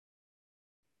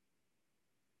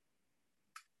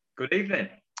Good evening.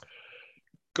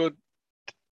 Good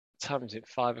time is it?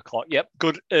 5 o'clock. Yep.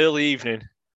 Good early evening.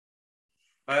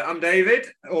 I'm David,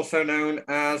 also known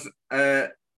as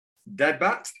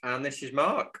Deadbat, and this is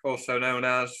Mark, also known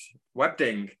as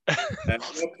Webding.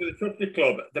 Welcome to the Trusted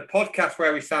Club, the podcast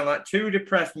where we sound like two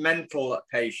depressed mental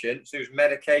patients whose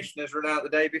medication has run out the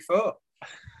day before.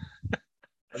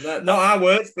 And not our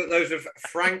words, but those of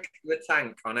Frank the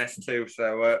Tank on S2.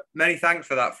 So many thanks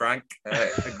for that, Frank.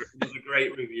 It was a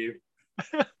great review.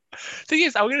 Thing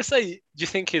is, I'm going to say, do you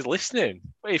think he's listening?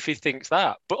 If he thinks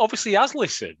that, but obviously he has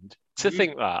listened to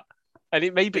think that,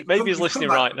 and maybe he's listening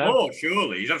right now. More,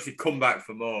 surely he's obviously come back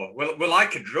for more. We're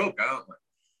like a drug, aren't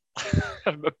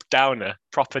we? A downer,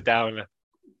 proper downer.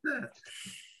 Yeah.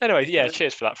 Anyway, yeah,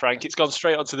 cheers for that, Frank. It's gone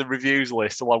straight onto the reviews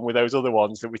list along with those other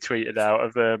ones that we tweeted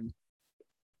out of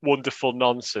wonderful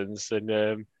nonsense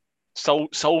and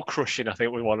soul crushing. I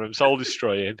think was one of them, soul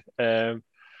destroying.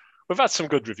 We've had some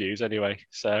good reviews anyway.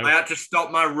 So I had to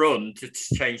stop my run to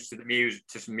change to the music.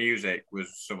 To some music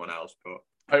was someone else,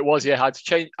 but it was, yeah. I had to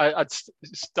change. I'd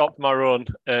stopped my run.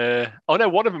 One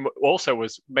of them also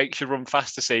was makes you run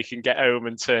faster so you can get home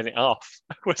and turn it off.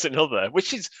 Was another,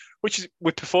 which is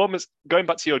with performance. Going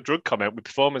back to your drug comment, with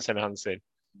performance enhancing.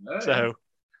 No. So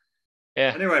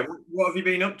yeah. Anyway, what have you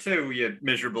been up to, you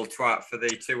miserable twat, for the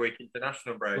 2-week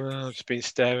international break? Well, I've just been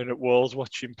staring at walls,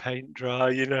 watching paint dry,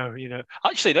 you know.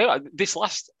 Actually, no, this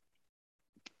last,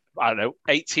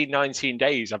 18, 19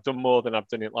 days, I've done more than I've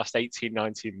done in the last 18,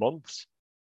 19 months.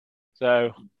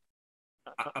 So.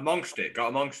 Got amongst it.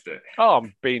 Oh,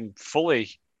 I'm being fully,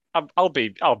 I'll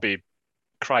be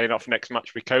crying off next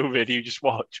match with COVID, you just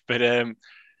watch. But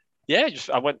yeah,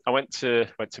 I went to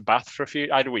Bath for a few.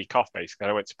 I had a week off basically.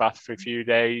 I went to Bath for a few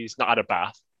days. Not had a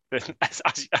bath,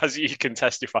 as you can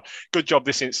testify. Good job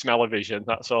this isn't smell-o-vision.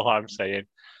 That's all I'm saying.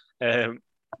 Went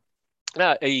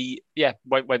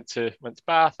to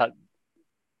Bath. I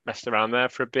messed around there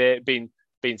for a bit. Been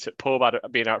to pub. I'd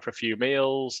been out for a few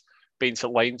meals. Been to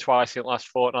Lane twice in the last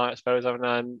fortnight, I suppose. Haven't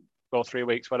I? 3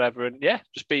 weeks, whatever. And yeah,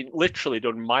 just been literally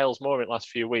done miles more in the last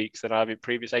few weeks than I've in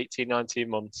previous 18, 19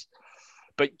 months.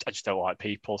 But I just don't like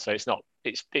people, so it's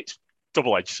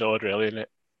double-edged sword, really, isn't it?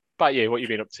 About you, what have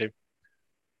you been up to?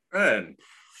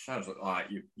 Sounds like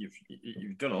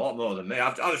you've done a lot more than me.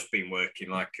 I've just been working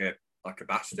like a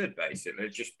bastard, basically.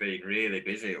 Just been really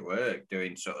busy at work,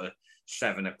 doing sort of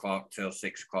 7 o'clock till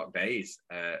 6 o'clock days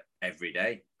every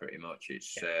day, pretty much.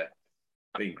 It's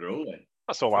been grueling.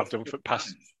 That's all I've done for the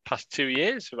past 2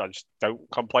 years. I just don't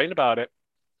complain about it.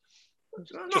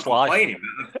 I'm not complaining.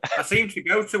 I seem to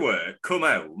go to work, come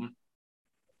home,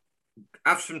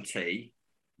 have some tea,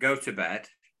 go to bed,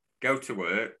 go to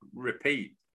work,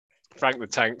 repeat. Frank the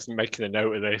Tank's making a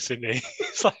note of this, isn't he?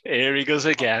 It's like, here he goes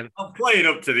again. I'm playing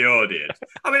up to the audience.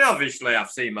 I mean, obviously, I've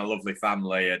seen my lovely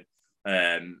family,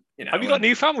 and Have you got a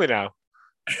new family now?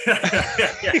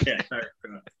 yeah.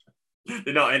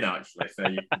 They're not in actually. So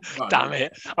damn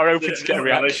it! I'm hoping to get a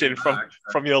reaction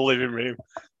from your living room.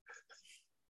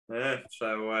 Yeah.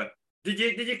 So, did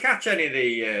you catch any of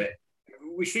the?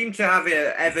 We seem to have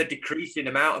an ever decreasing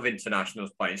amount of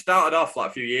internationals playing. Started off like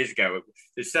a few years ago.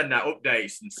 They send out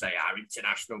updates and say our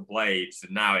international blades,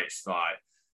 and now it's like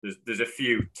there's a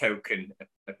few token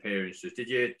appearances. Did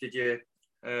you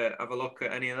have a look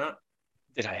at any of that?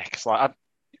 Did I? Because like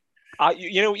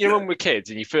when we're kids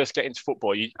and you first get into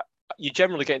football, you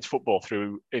generally get into football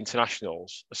through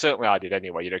internationals. Certainly, I did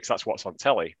anyway. Because that's what's on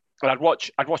telly. And I'd watch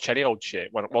any old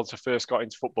shit once I first got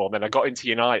into football. And then I got into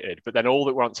United, but then all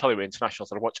that were on telly were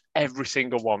internationals. And I watched every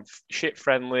single one, shit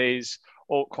friendlies,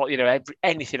 or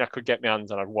anything I could get my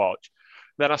hands on, I'd watch.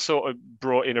 Then I sort of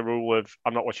brought in a rule of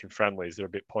I'm not watching friendlies; they're a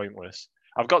bit pointless.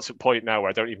 I've got to a point now where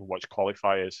I don't even watch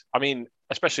qualifiers. I mean,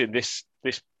 especially in this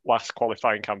last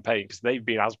qualifying campaign, because they've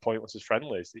been as pointless as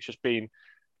friendlies. It's just been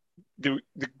they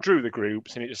drew the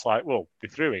groups, and it's just like, well, they're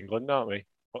through England, aren't we?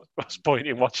 What's the point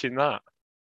in watching that?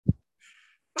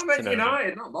 I meant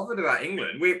United, not bothered about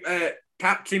England. We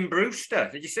Captain Brewster.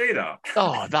 Did you see that?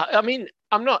 Oh,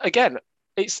 I'm not. Again,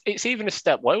 it's even a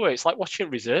step lower. It's like watching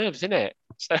reserves, isn't it?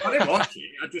 So... I didn't watch it.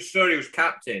 I just saw he was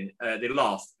captain. They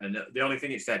lost, and the only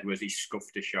thing it said was he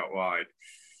scuffed a shot wide.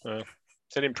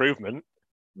 It's an improvement.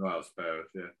 Well, I suppose,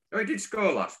 yeah. Oh, he did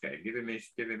score last game. Give him his.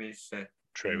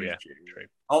 True, yeah. True.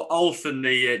 Olsen,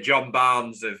 the John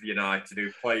Barnes of United, who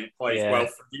plays well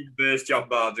for Universe. John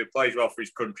Barnes, who plays well for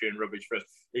his country and rubbish for us.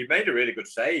 He made a really good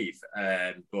save,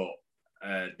 but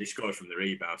they scored from the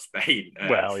rebound. Spain.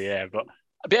 Well, yeah, but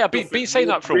I've been saying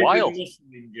that for a while.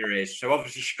 Injuries, so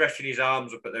obviously stretching his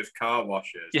arms up at those car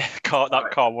washers. Yeah, car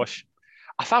wash.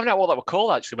 I found out what that were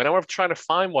called actually when I was trying to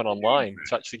find one online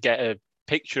to actually get a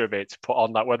picture of it to put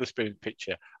on that Wetherspoons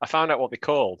picture. I found out what they're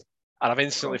called, and I've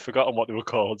instantly forgotten what they were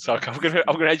called. So I'm going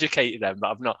to educate them,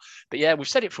 but I've not. But yeah, we've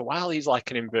said it for a while. He's like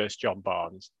an inverse John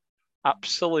Barnes.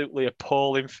 Absolutely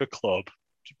appalling for club.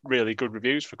 Really good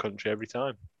reviews for country every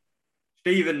time.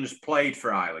 Stevens played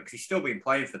for Ireland because he's still been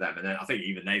playing for them, and then I think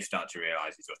even they've started to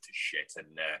realise he's utter shit, and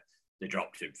they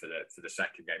dropped him for the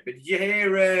second game. But did you hear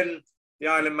the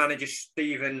Ireland manager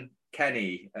Stephen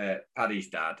Kenny, Paddy's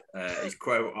dad, his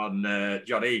quote on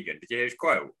John Egan? Did you hear his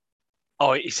quote?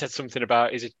 Oh, he said something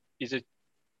about he's a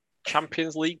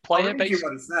Champions League player. I'll read you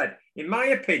what he said. In my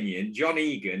opinion, John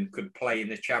Egan could play in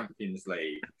the Champions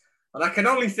League. And I can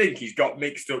only think he's got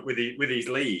mixed up with his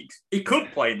leagues. He could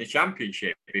play in the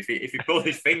Championship if he pulled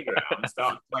his finger out and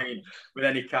started playing with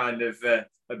any kind of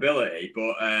ability.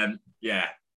 But yeah,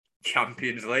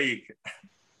 Champions League.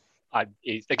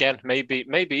 Again, maybe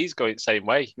he's going the same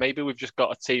way. Maybe we've just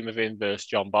got a team of inverse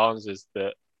John Barneses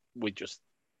that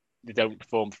they don't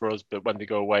perform for us, but when they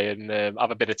go away and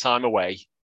have a bit of time away,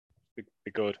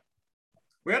 they're good.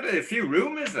 We had a few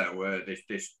rumours though, where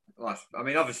this last. I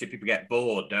mean, obviously people get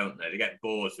bored, don't they? They get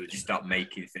bored, so they just start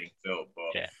making things up.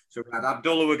 But yeah. So we had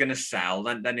Abdullah were going to sell,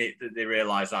 then they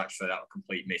realised actually that was a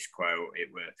complete misquote.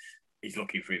 He's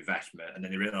looking for investment, and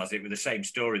then they realised it was the same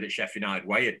story that Sheffield United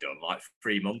Way had done like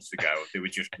 3 months ago. They were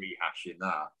just rehashing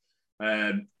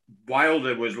that.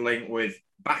 Wilder was linked with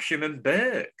Basham and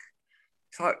Burke.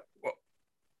 It's like,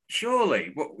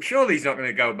 surely he's not going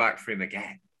to go back for him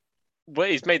again. Well,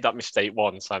 he's made that mistake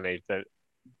once, I mean. Burke,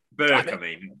 not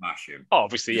Basham. Oh,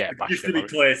 obviously, yeah. Just to be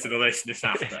clear to the listeners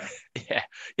after.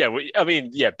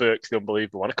 Burke's the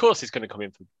unbelievable one. Of course he's going to come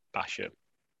in for Basham.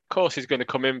 Of course he's going to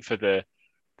come in for the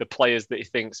players that he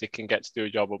thinks he can get to do a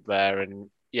job up there.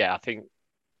 And yeah, I think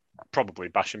probably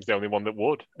Basham's the only one that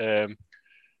would.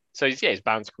 So he's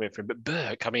bound to come in for him. But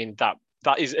Burke, I mean, that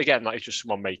is just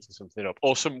someone making something up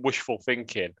or some wishful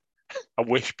thinking. I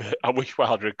wish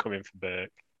Wilder had come in for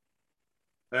Burke.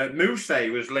 Muse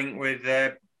was linked with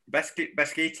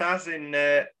Besiktas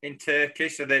in Turkey.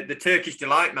 So the Turkish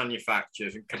delight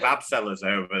manufacturers and kebab sellers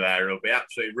over there will be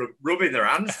absolutely rubbing their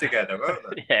hands together, won't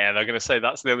they? Yeah, they're going to say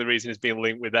that's the only reason he's being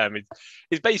linked with them.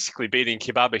 He's basically been in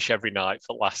kebabish every night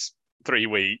for the last 3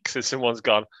 weeks, and someone's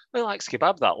gone, "He likes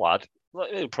kebab, that lad.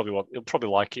 He'll probably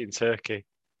like it in Turkey."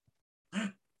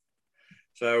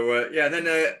 So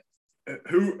then.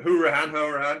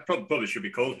 Hourahan, probably should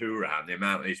be called Hourahan. The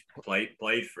amount he's played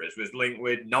for us was linked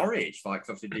with Norwich, like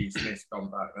obviously Dean Smith's gone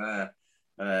back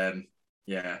there.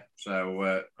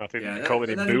 So I think they're calling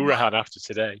him Hourahan after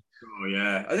today. Oh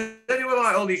yeah, and then there were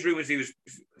like all these rumours he was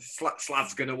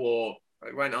Slav's going to walk.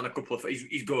 It went on a couple of.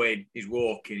 He's going, he's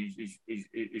walking,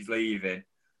 he's leaving.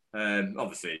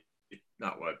 Obviously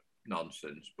that were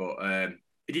nonsense, but.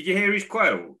 Did you hear his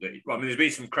quote? There's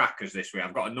been some crackers this week.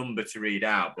 I've got a number to read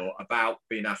out, but about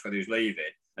being asked whether he was leaving.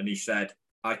 And he said,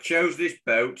 "I chose this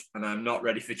boat and I'm not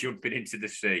ready for jumping into the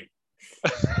sea."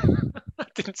 I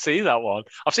didn't see that one.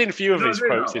 I've seen a few of his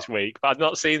quotes this week, but I've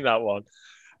not seen that one.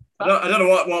 I don't know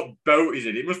what boat is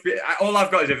it. It must be. All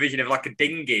I've got is a vision of like a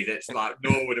dinghy that's like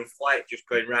Norwood and Fleck just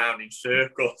going round in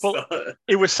circles. Well,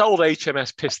 he was sold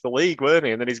HMS Pistol League, weren't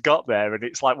he? And then he's got there, and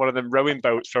it's like one of them rowing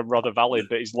boats from Rother Valley,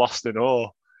 but he's lost an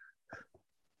oar.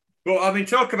 But I mean,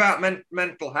 talk about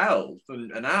mental health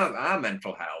and our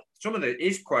mental health. Some of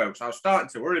his quotes, I was starting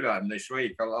to worry about them this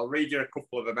week. I'll read you a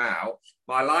couple of them out.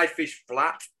 "My life is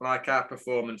flat, like our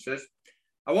performances.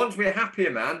 I want to be a happier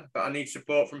man, but I need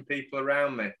support from people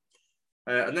around me."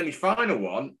 And then his final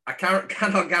one, "I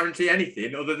cannot guarantee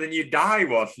anything other than you die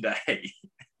one day."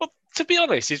 Well, to be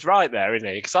honest, he's right there, isn't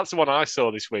he? Because that's the one I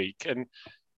saw this week. And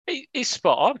he's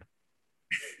spot on.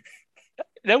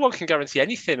 No one can guarantee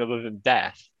anything other than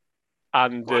death.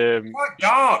 And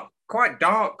quite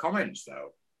dark comments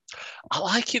though. I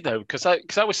like it though because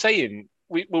I was saying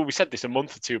we said this a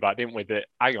month or two back, didn't we? That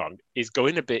hang on, he's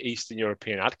going a bit Eastern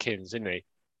European Adkins, isn't he?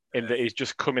 In that he's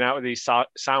just coming out with these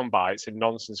sound bites and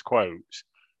nonsense quotes,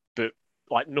 but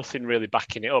like nothing really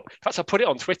backing it up. In fact, I put it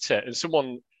on Twitter and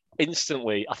someone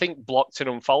instantly, I think, blocked and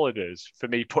unfollowed us for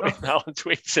me putting that on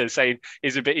Twitter saying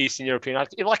he's a bit Eastern European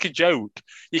Adkins. Like a joke.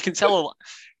 You can tell.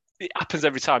 It happens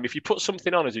every time. If you put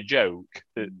something on as a joke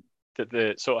that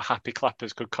the sort of happy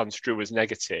clappers could construe as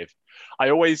negative, I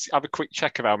always have a quick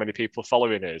check of how many people are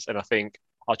following us. And I think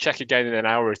I'll check again in an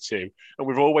hour or two. And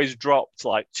we've always dropped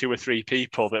like 2 or 3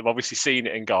 people that have obviously seen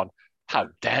it and gone, how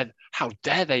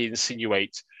dare they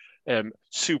insinuate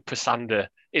Super Sander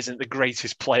isn't the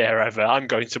greatest player ever. I'm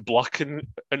going to block and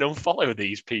unfollow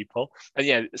these people. And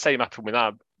yeah, the same happened with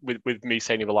that, with me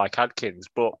saying he was like Adkins.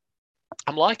 But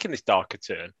I'm liking this darker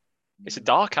turn. It's a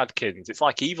dark Adkins. It's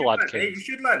like evil Adkins. You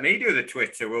should let me do the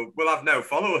Twitter. We'll have no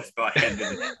followers by the end of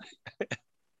the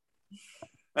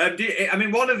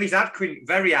day. One of his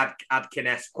very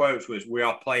Adkin-esque quotes was, "We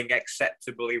are playing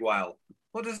acceptably well."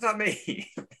 What does that mean?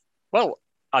 Well,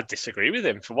 I disagree with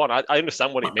him. For one, I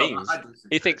understand what it means.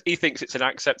 He thinks it's an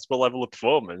acceptable level of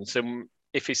performance, and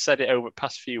if he said it over the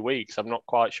past few weeks, I'm not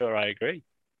quite sure I agree.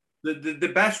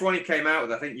 The best one he came out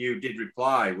with, I think you did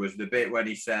reply, was the bit when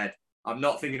he said, "I'm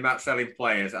not thinking about selling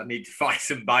players. I need to find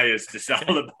some buyers to sell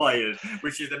the players,"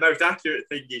 which is the most accurate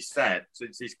thing he's said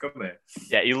since he's come here.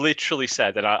 Yeah, he literally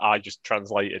said, and I just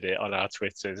translated it on our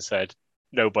Twitter and said,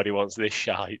 "Nobody wants this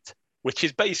shite," which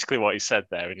is basically what he said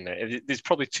there, isn't it? There's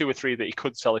probably 2 or 3 that he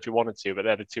could sell if he wanted to, but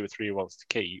they're the 2 or 3 he wants to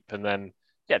keep. And then,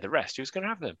 yeah, the rest, who's going to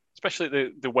have them?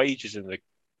 Especially the wages and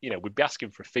we'd be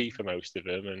asking for a fee for most of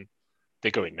them, and they're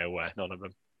going nowhere, none of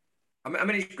them. I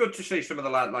mean, it's good to see some of the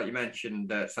lads, like you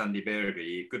mentioned, Sandy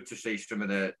Berby. Good to see some of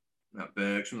the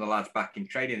Berg, some of the lads back in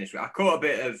training this week. I caught a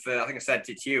bit of, I think I said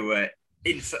it to you,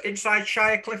 inside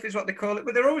Shirecliffe is what they call it,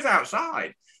 but they're always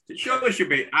outside. It surely should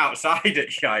be outside at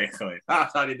Shirecliffe,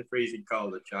 outside in the freezing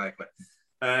cold at Shirecliffe.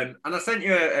 And I sent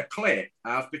you a clip.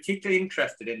 I was particularly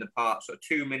interested in the part, sort of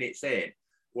 2 minutes in,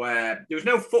 where there was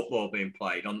no football being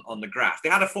played on the grass. They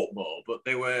had a football, but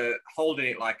they were holding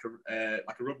it like a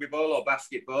rugby ball or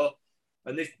basketball.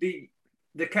 And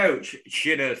the coach,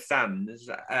 Shinner Sands,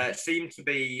 seemed to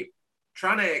be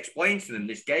trying to explain to them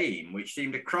this game, which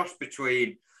seemed a cross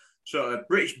between sort of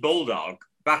British Bulldog,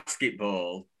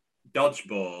 basketball,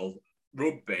 dodgeball,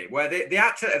 rugby, where they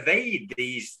had to evade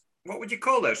these, what would you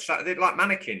call those? They're like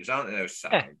mannequins, aren't they, those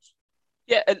sounds?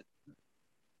 Yeah, and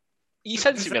you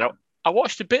said to me, I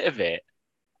watched a bit of it,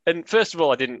 and first of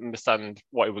all, I didn't understand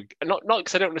what it was. Not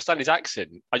because I don't understand his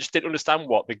accent. I just didn't understand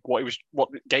what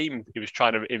game he was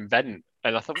trying to invent.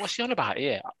 And I thought, what's he on about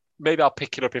here? Maybe I'll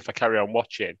pick it up if I carry on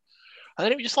watching. And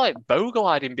then it was just like Bogle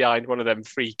hiding behind one of them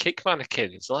free kick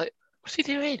mannequins. Like, what's he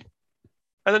doing?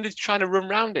 And then he's trying to run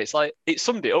around it. It's like, it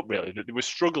summed it up really, that they were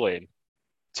struggling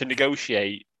to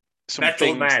negotiate some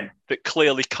things that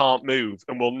clearly can't move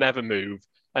and will never move,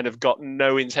 and have got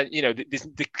no intent.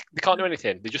 They can't do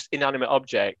anything. They're just inanimate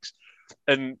objects.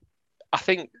 And I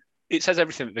think it says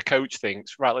everything that the coach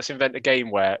thinks, right, let's invent a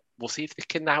game where we'll see if they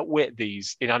can outwit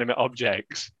these inanimate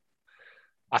objects.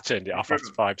 I turned it off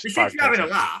after 5 seconds. They seemed having a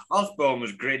laugh. Osborne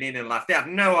was grinning and laughing. They had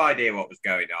no idea what was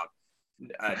going on.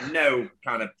 No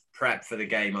kind of prep for the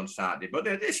game on Saturday, but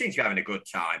they seem to be having a good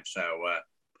time. So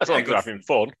as long as they're having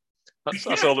fun.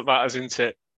 That's all that matters, isn't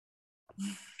it?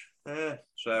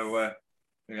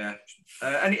 Yeah.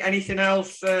 Anything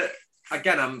else?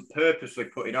 Again, I'm purposely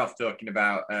putting off talking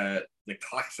about the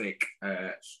classic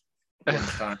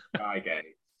lunchtime Sky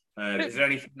game. Is there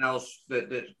anything else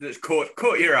that's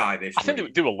caught your eye this week? I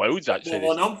think there were loads, actually.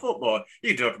 Football, non-football.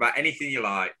 You can talk about anything you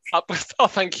like. Oh,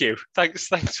 thank you. Thanks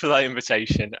for that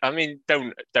invitation. I mean,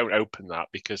 don't open that,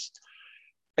 because,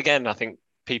 again, I think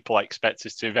people expect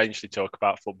us to eventually talk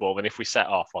about football, and if we set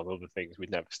off on other things,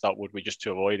 we'd never stop, would we, just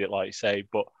to avoid it, like you say.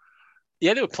 But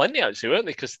yeah, there were plenty actually, weren't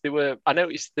there? Because I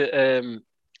noticed that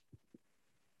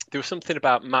there was something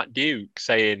about Matt Duke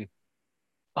saying,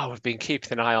 "Oh, we've been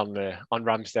keeping an eye on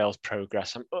Ramsdale's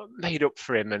progress. I'm made up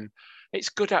for him, and it's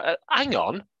good." Hang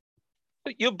on,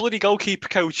 you're bloody goalkeeper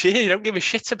coach here. You don't give a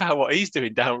shit about what he's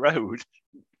doing down road.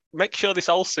 Make sure this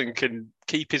Olsen can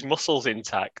keep his muscles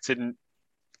intact and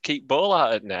keep ball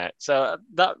out at net. So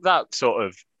that sort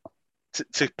of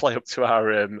to play up to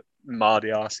our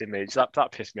Mardy arse image,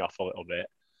 that pissed me off a little bit.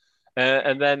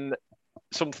 And then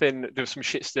there was some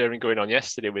shit stirring going on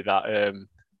yesterday with that. Do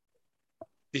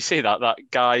you see that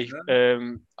guy?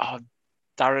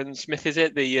 Darren Smith, is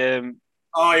it?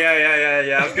 Oh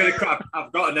yeah. I've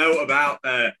got a note about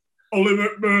Ollie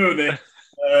McBurney.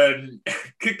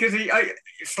 Because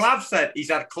Slav said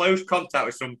he's had close contact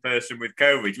with some person with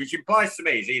COVID, which implies to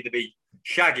me he's either be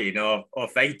shagging or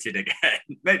fainting again.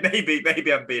 Maybe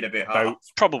I'm being a bit harsh.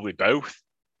 Probably both.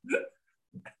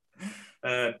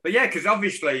 But yeah, because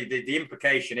obviously the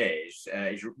implication is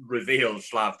he's revealed,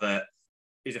 Slav, that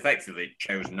he's effectively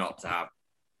chosen not to have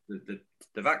the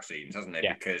vaccines, hasn't it?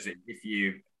 Yeah. Because if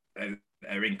you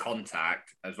are in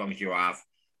contact, as long as you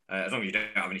don't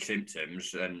have any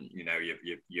symptoms, and your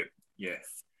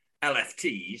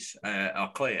LFTs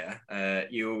are clear,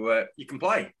 you can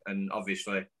play, and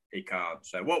obviously he can't.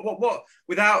 So what?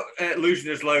 Without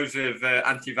losing us loads of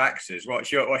anti-vaxxers,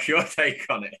 what's your take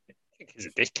on it? I think he's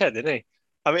a dickhead, isn't he?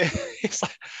 I mean, it's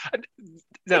like,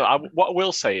 no. What I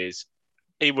will say is,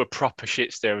 he were proper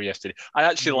shit stirring yesterday. I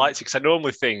actually liked it, because I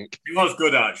normally think he was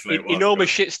good. Actually, he normally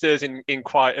shit stirs in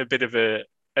quite a bit of a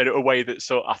in a way that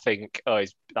sort I think,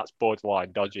 that's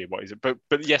borderline dodgy. What is it?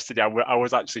 But yesterday I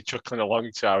was actually chuckling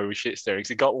along to how he was shit stirring because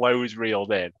he got loads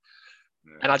reeled in,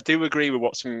 and I do agree with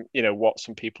what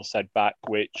some people said back,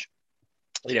 which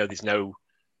there's no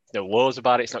laws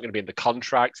about it. It's not going to be in the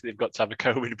contract. They've got to have a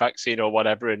COVID vaccine or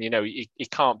whatever, and he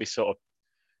can't be sort of.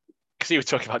 Because he was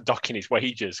talking about docking his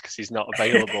wages because he's not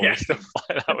available and stuff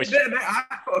like that. I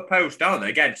put a post on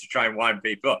again to try and wind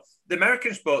people up. The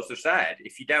American sports have said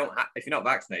if you're not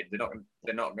vaccinated,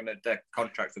 they're not going to their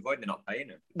contracts are void. They're not paying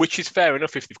them. Which is fair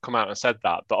enough if they've come out and said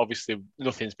that, but obviously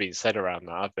nothing's been said around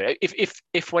that, have they?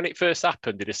 If when it first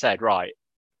happened, they'd have said, right,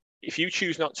 if you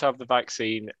choose not to have the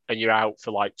vaccine and you're out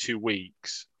for like 2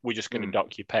 weeks, we're just going to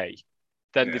dock your pay.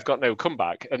 Then they've got no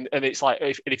comeback. And it's like,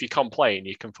 if you complain,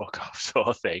 you can fuck off sort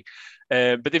of thing.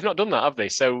 But they've not done that, have they?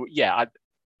 So, yeah,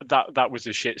 that was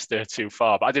a shit stir too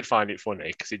far. But I did find it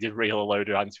funny because he did reel a load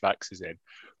of anti-vaxxers in.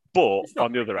 But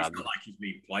on the other hand... It's not like he's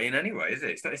been playing anyway, is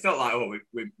it? It's not like,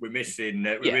 we're missing...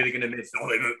 we're really going to miss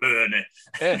Ollie McBurney.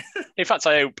 Yeah. In fact,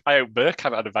 I hope Burke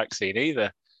haven't had a vaccine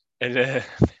either. And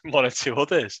one or two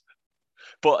others.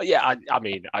 But, yeah, I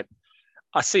mean,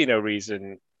 I see no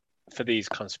reason... for these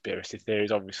conspiracy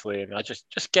theories, obviously, and I just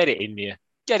get it in you.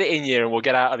 Get it in you and we'll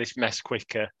get out of this mess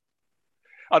quicker.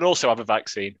 I'd also have a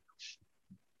vaccine.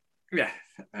 Yeah.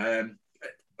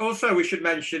 Also, we should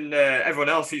mention everyone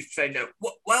else who's saying,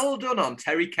 well done on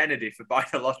Terry Kennedy for buying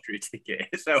a lottery ticket.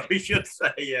 So we should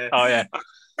say, oh, yeah.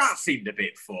 That seemed a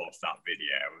bit forced, that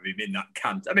video. I mean, in that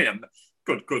can't. I mean,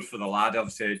 good for the lad.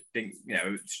 Obviously,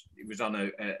 it was on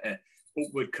a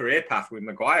upward career path with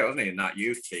Maguire, wasn't he, in that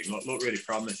youth team? Looked really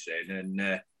promising,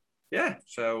 and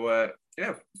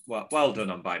well done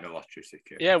on buying a lottery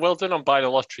ticket. Yeah, well done on buying a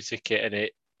lottery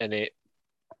ticket and it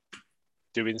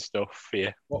doing stuff for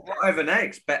you. Whatever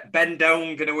next? Ben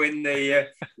Doan going to win the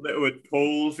Littlewood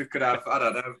Pools. We could have, I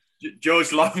don't know,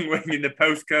 George Long winning the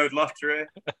postcode lottery.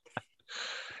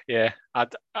 Yeah,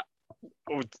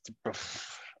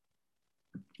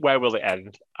 where will it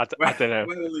end? I don't know.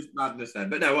 Where will this madness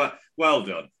end? But no, well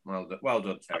done. Well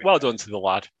done, Terry. Well done to the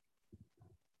lad.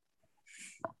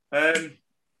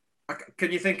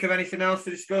 Can you think of anything else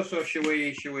to discuss, or should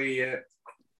we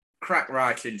crack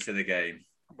right into the game?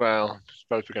 Well, I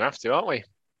suppose we're going to have to, aren't we?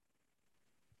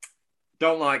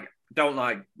 Don't like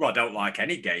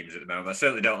any games at the moment. I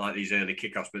certainly don't like these early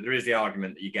kickoffs, but there is the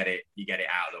argument that you get it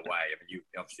out of the way. I mean, you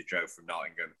obviously drove from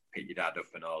Nottingham, picked your dad up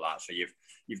and all that, so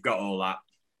you've got all that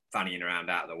fannying around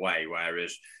out of the way.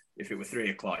 Whereas if it were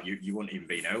 3:00, you wouldn't even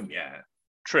been home yet.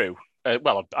 True.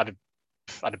 Well, I'd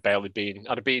have barely been.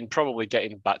 I'd have been probably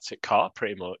getting back to car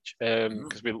pretty much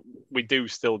because we do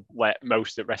still let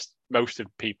most of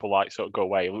people like sort of go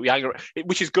away,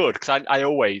 which is good because I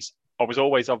was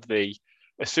always of the,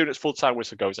 as soon as full-time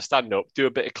whistle goes, I stand up, do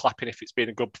a bit of clapping if it's been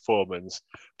a good performance,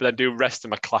 but then do the rest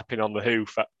of my clapping on the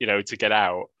hoof, to get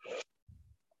out.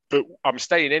 But I'm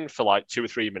staying in for like 2 or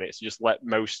 3 minutes to just let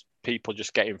most people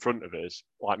just get in front of us,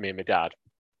 like me and my dad.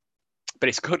 But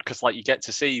it's good because like you get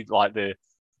to see like the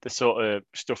sort of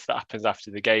stuff that happens after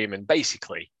the game, and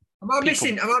basically. Am I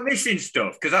missing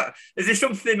stuff? Because is there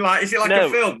something like? Is it like a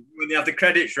film when they have the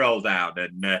credits roll down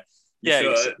and?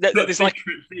 There's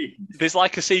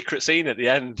like a secret scene at the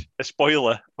end, a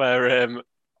spoiler, where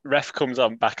ref comes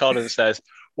back on and says,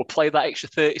 "We'll play that extra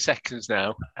 30 seconds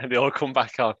now," and they all come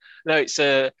back on. No, it's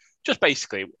just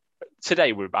basically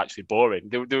today we're actually boring.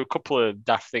 There were a couple of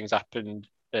daft things happened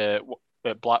at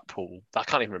Blackpool that I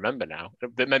can't even remember now.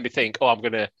 That made me think, I'm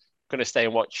gonna stay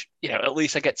and watch. At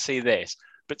least I get to see this.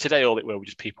 But today all it were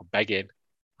just people begging.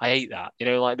 I hate that.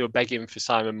 Like they were begging for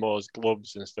Simon Moore's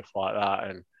gloves and stuff like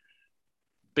that,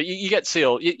 But you get to see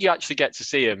you actually get to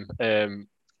see them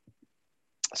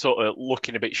sort of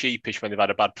looking a bit sheepish when they've had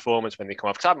a bad performance when they come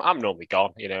off. Because I'm normally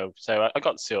gone, so I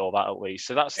got to see all that at least.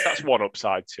 So that's one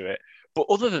upside to it. But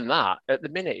other than that, at the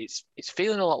minute, it's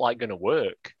feeling a lot like going to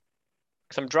work.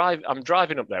 Because I'm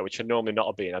driving up there, which I'd normally not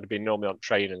have been. I'd have been normally on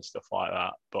train and stuff like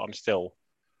that. But I'm still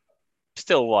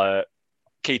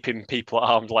keeping people at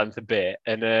arm's length a bit,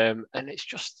 and it's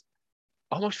just.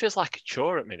 Almost feels like a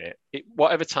chore at the minute.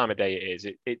 Whatever time of day it is,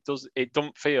 it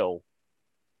don't feel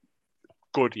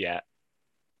good yet.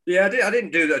 Yeah, I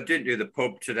didn't do that. I didn't do the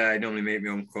pub today. I normally meet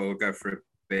my uncle, go for a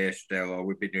beer still, or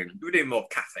we're doing more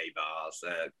cafe bars.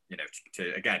 To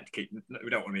keep. We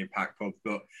don't want to be in packed pubs,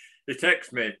 but he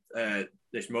texted me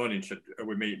this morning. Said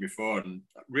we meet before, and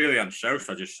really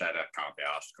unsocial. I just said I can't be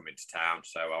asked to come into town,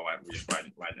 so we just went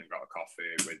and got a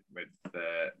coffee with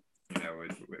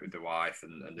with the wife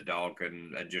and the dog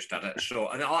and just had it. So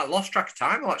I lost track of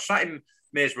time. I sat in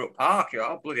Maysbrook Park.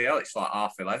 Bloody hell, it's like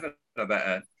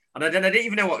 11:30. And I didn't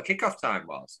even know what kickoff time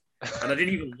was. And I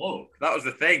didn't even look. That was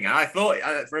the thing. And I thought,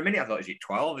 for a minute, I thought, is it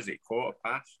 12? Is it quarter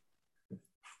past?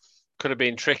 Could have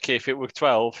been tricky if it were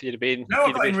 12. You'd have been. No,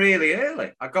 I got in really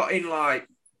early. I got in like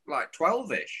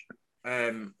 12-ish.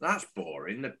 That's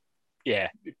boring. Yeah.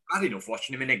 It's bad enough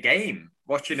watching him in a game,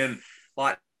 watching him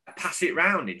like pass it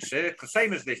round in circles.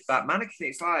 Same as that mannequin.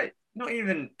 It's like not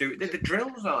even the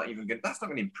drills aren't even good. That's not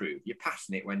going to improve. You're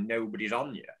passing it when nobody's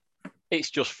on you. It's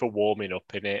just for warming up,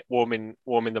 innit? Warming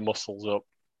the muscles up.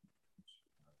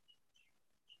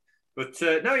 But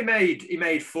no, he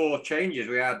made 4 changes.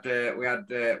 We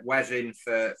had Wes in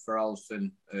for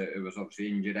Olsen, who was obviously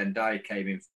injured, and Dye came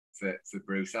in for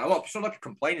Bruce. A lot of people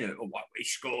complaining, he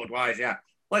scored. Why is he out?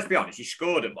 Let's be honest, he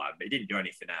scored at Blackburn, but he didn't do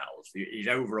anything else. His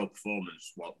overall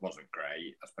performance wasn't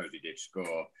great. I suppose he did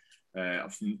score.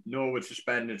 Obviously, Norwood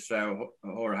suspended, so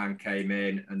Horahan came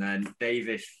in, and then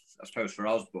Davis, I suppose, for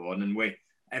Osborne, and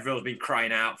everyone's been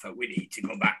crying out for we need to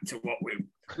go back to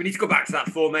we need to go back to that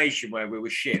formation where we were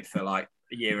shit for like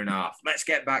a year and a half. Let's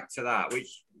get back to that,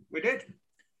 which we did.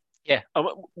 Yeah,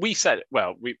 we said,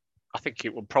 I think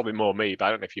it was probably more me, but I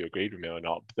don't know if you agreed with me or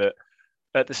not, that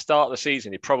at the start of the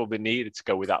season, he probably needed to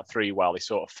go with that 3 while he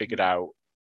sort of figured out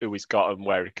who he's got and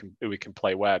who he can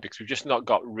play where, because we've just not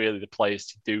got really the players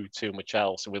to do too much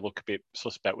else, and we look a bit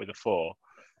suspect with the 4.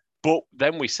 But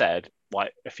then we said,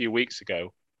 like a few weeks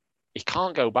ago, he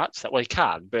can't go back to that. Well, he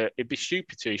can, but it'd be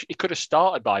stupid to. He could have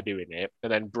started by doing it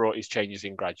and then brought his changes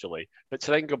in gradually. But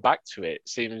to then go back to it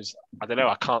seems, I don't know,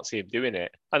 I can't see him doing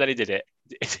it. And then he did it.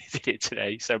 He did it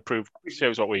today. So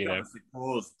shows what we know.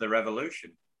 Paused the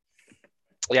revolution.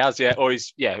 He has,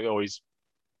 always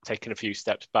taking a few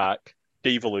steps back.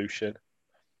 Devolution.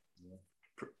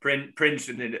 Prince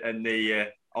and the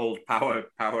old power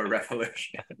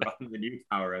revolution rather than the new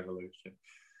power revolution.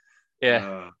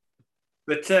 Yeah.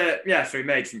 But so he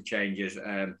made some changes.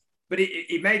 But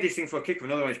he made this thing for a kick.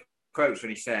 Another one of his quotes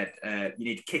when he said, you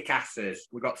need to kick asses.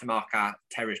 We got to mark our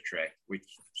territory, which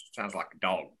sounds like a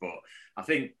dog. But I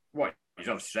think what he's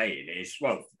obviously saying is,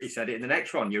 well, he said it in the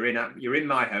next one. You're in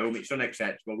my home. It's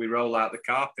unacceptable. We roll out the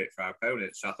carpet for our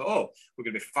opponents. So I thought, we're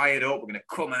going to be fired up. We're going to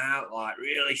come out like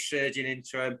really surging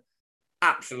into them.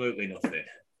 Absolutely nothing.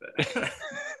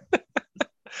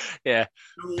 Yeah,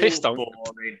 pissed on.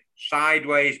 Boring,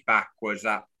 sideways, backwards,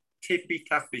 that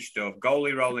tippy-tappy stuff,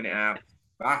 goalie rolling it out,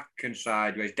 back and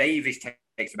sideways. Davis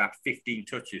takes about 15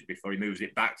 touches before he moves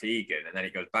it back to Egan, and then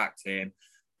it goes back to him,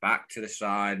 back to the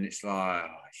side, and it's like,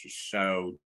 it's just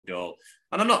so dull.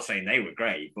 And I'm not saying they were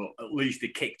great, but at least they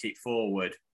kicked it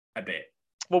forward a bit.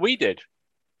 Well, we did.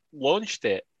 Launched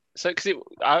it. So, because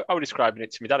I was describing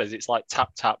it to my dad as it's like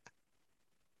tap, tap,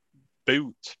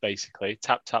 boot, basically.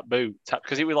 Tap, tap, boot. Tap,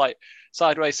 because it was like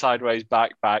sideways,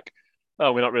 back.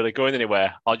 Oh, we're not really going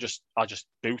anywhere. I'll just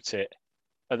boot it.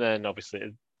 And then obviously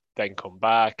it'd then come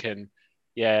back, and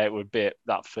it would be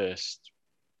that first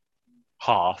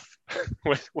half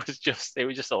was just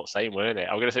all the same, weren't it?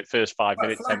 I'm gonna say first 5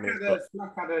 minutes, 10 minutes.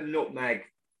 Flack had a nutmeg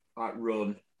like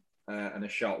run and a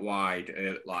shot wide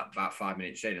like about 5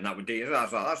 minutes in, and that would do.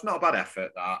 That's not a bad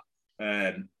effort, that.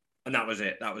 And that was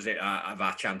it. That was it of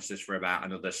our chances for about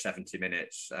another 70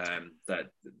 minutes. That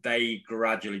they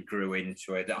gradually grew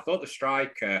into it. I thought the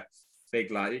striker, big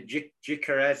like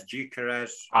Gyökeres.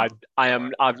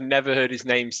 I've never heard his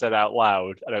name said out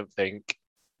loud, I don't think.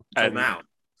 Until now.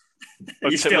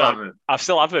 You still haven't? I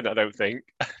still haven't, I don't think.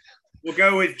 We'll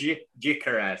go with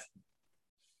Gyökeres.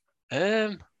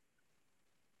 Come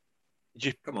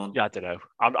on. Yeah, I don't know.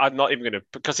 I'm not even going to,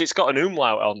 because it's got an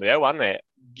umlaut on the O, hasn't it?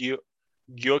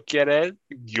 Gyökeres.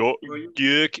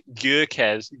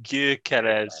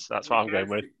 That's what I'm going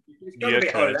with.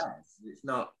 It's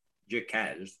not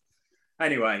Gyökeres.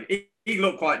 Anyway, he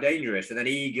looked quite dangerous, and then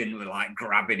Egan was like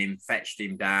grabbing him, fetched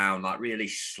him down, like really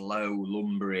slow,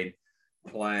 lumbering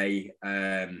play.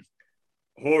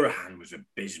 Horahan was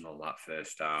abysmal that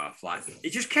first half. Like he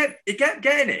kept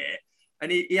getting it,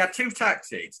 and he had 2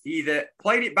 tactics: he either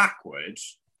played it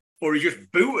backwards, or he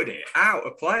just booted it out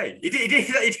of play.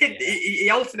 He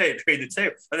alternated between the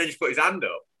two, and then just put his hand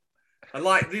up. And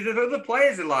like the other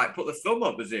players are like put the thumb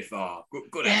up as if,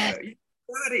 good effort.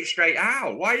 You had it straight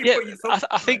out. Why are you putting your thumb up?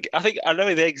 I think I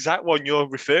know the exact one you're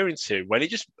referring to, when he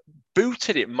just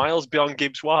booted it miles beyond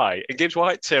Gibbs White, and Gibbs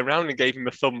White turned around and gave him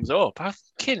a thumbs up. I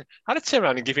was thinking, I'd have turned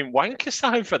around and give him wanker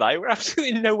sign for that. We're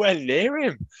absolutely nowhere near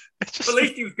him. At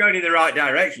least he was going in the right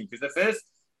direction, because the first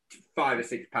 5 or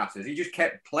 6 passes, he just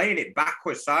kept playing it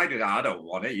backwards, sideways. I don't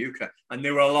want it. You can, and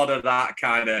there were a lot of that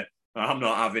kind of, I'm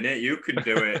not having it. You can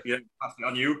do it. Pass it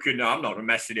on. You can. I'm not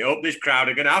messing it up. This crowd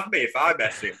are going to have me if I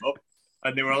mess it up.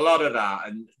 And there were a lot of that.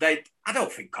 And I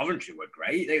don't think Coventry were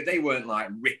great. They weren't like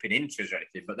ripping into us or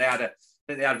anything, but they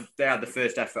had the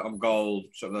first effort on goal,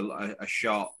 sort of a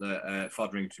shot that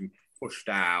Fotherington pushed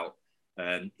out.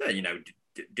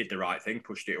 Did the right thing,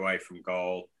 pushed it away from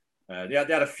goal. They had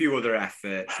a few other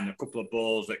efforts and a couple of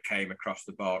balls that came across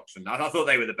the box, and I thought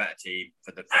they were the better team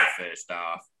for the first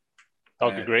half.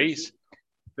 Dog agrees.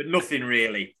 But nothing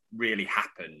really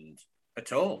happened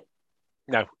at all.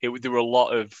 No, there were a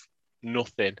lot of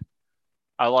nothing.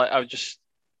 Because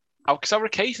I was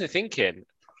occasionally thinking,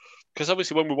 because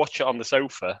obviously when we watch it on the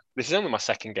sofa, this is only my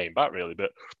second game back really,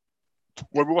 but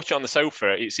when we watch it on the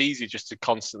sofa, it's easy just to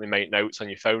constantly make notes on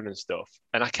your phone and stuff.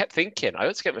 And I kept thinking, I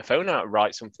ought to get my phone out and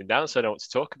write something down so I know what to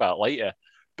talk about later.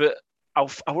 But I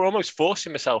was almost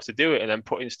forcing myself to do it and then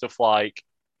putting stuff like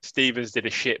Stevens did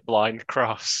a shit blind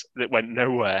cross that went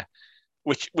nowhere,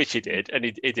 which he did, and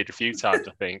he did a few times,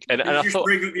 I think. And I thought,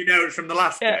 bring up your notes from the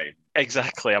last game.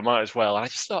 Exactly, I might as well. And I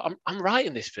just thought, I'm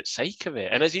writing this for the sake of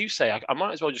it. And as you say, I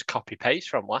might as well just copy paste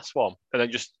from last one and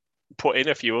then just put in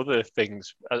a few other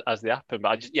things as they happen.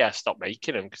 But I stopped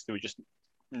making them because there was just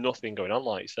nothing going on,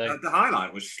 like you say. The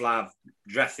highlight was Slav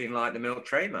dressing like the Milt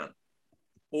Tray man,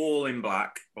 all in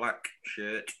black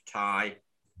shirt, tie,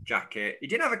 jacket. He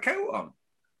didn't have a coat on.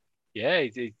 Yeah, he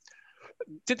did.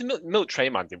 Did the Milt Tray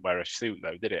man didn't wear a suit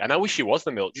though, did it? And I wish he was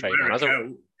the Milt Tray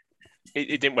man.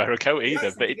 He didn't wear a coat either.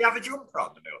 Yes, but did he have a jumper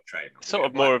on the Milt Tray man? Sort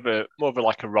of more of a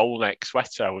like a roll neck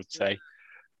sweater, I would say.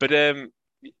 But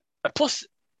plus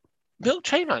Milt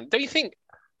Tray man, don't you think?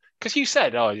 Because you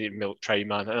said, "Oh, he's a Milt Tray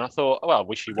man," and I thought, "Well, I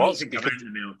wish he was." I meant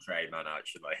the Milt Tray man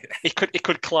actually. he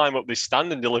could climb up this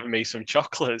stand and deliver me some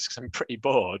chocolates because I'm pretty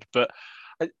bored. But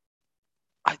it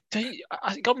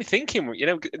got me thinking. You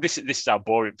know, this is how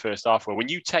boring first half were. When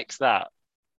you text that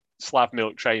Slav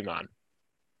Milt Tray man,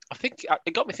 I think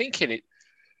it got me thinking.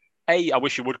 A, I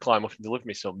wish he would climb up and deliver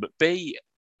me some, but B,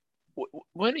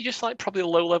 weren't he just like probably a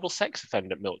low-level sex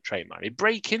offender, Milt Tray man? He'd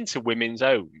break into women's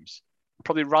homes,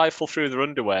 probably rifle through their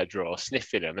underwear drawer,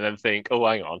 sniffing them, and then think, "Oh,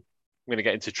 hang on, I'm going to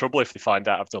get into trouble if they find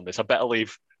out I've done this. I better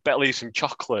leave some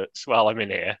chocolates while I'm in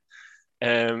here,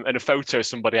 and a photo of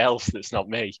somebody else that's not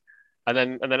me, and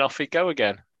then off he'd go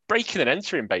again, breaking and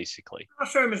entering basically." I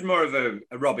saw him as more of a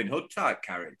Robin Hood type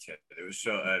character. It was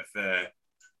sort of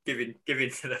giving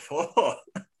to the floor.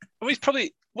 Well, he's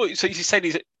probably. Well, so you said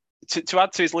he's to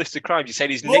add to his list of crimes. You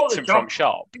said he's nicked them from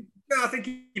shop. No, I think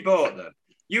he bought them.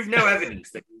 You've no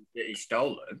evidence that he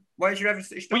stole them. Where's your evidence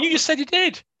that he stole them? Well, you just said he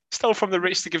did. Stole from the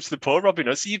rich to give to the poor, Robin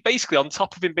Hood. So you've basically, on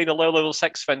top of him being a low-level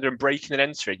sex offender and breaking and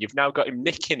entering, you've now got him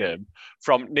nicking them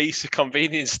from Nisa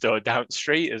convenience store down the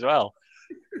street as well.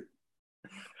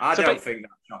 I don't think that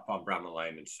shop on Bramall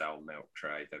Lane and sell Milk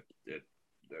Tray,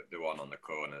 the one on the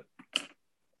corner.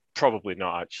 Probably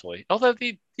not, actually. Although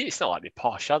it's not like they're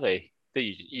posh, are they? They're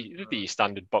your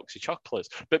standard box of chocolates.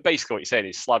 But basically what you're saying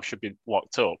is Slav should be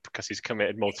locked up because he's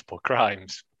committed multiple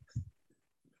crimes.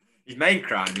 His main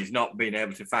crime is not being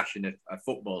able to fashion a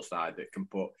football side that can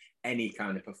put any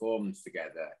kind of performance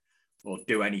together or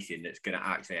do anything that's going to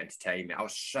actually entertain me. I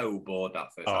was so bored that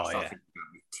first. I started thinking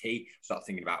about my tea, started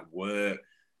thinking about work.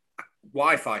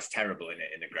 Wi-Fi's terrible in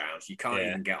the grounds. You can't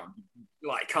even get on.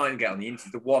 Can't get on the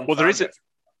internet. The one. Well,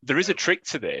 there is a trick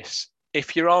to this.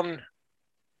 If you're on,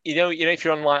 if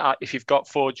you're on if you've got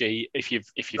 4G, if you've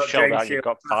shelled out and you've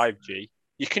got 5G,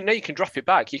 you can drop it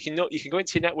back. You can go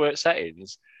into your network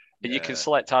settings and you can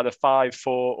select either 5,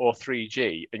 4, or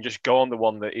 3G and just go on the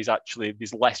one that is actually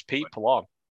there's less people on.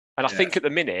 And I think at the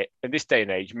minute, in this day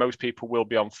and age, most people will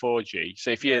be on 4G.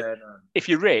 So if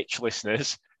you're rich,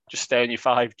 listeners, just stay on your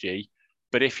 5G.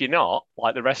 But if you're not,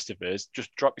 like the rest of us,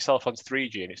 just drop yourself onto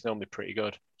 3G and it's normally pretty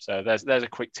good. So there's a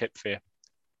quick tip for you.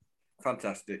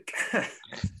 Fantastic.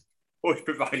 Always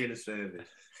providing a service.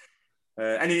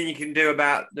 Anything you can do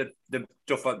about the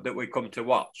stuff that we come to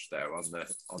watch, though?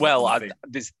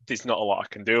 There's not a lot I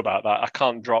can do about that. I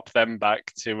can't drop them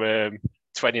back to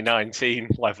 2019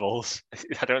 levels.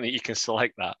 I don't think you can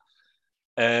select that.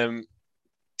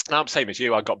 I'm same as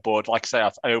you. I got bored. Like I say,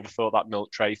 I overthought that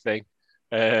Milk Tray thing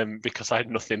because I had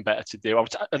nothing better to do.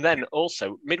 And then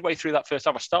also midway through that first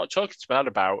half, I started talking to my dad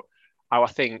about how I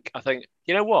think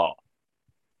you know what?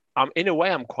 In a way,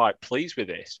 I'm quite pleased with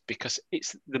this because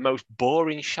it's the most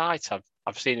boring shite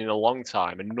I've seen in a long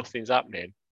time, and nothing's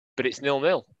happening. But it's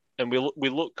 0-0, and we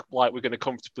look like we're going to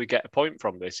comfortably get a point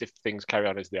from this if things carry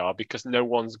on as they are, because no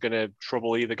one's going to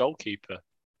trouble either goalkeeper.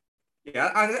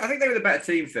 Yeah, I think they were the better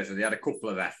team first. They had a couple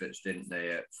of efforts, didn't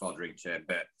they, at Fotherington?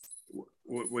 But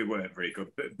we weren't very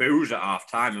good. But Booze at half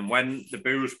time, and when the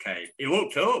Booze came, he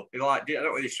looked up. I don't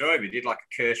know whether you saw him. He did like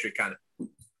a cursory kind of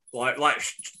like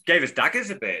gave us daggers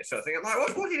a bit. So I think,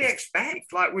 like, what did he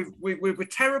expect? Like, we were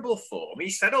terrible form. He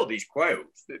said all these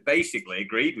quotes that basically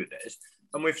agreed with this,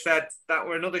 and we've said that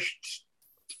we're another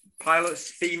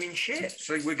pilot's theming shit.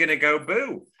 So we're going to go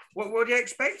boo. What do you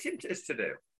expect us to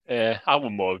do? I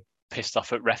was more pissed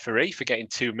off at referee for getting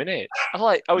 2 minutes.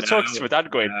 I was talking to my dad,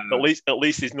 going, at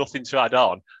least there's nothing to add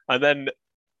on, and then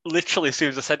literally as soon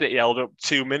as I said it, he held up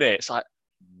 2 minutes. Like,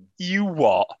 you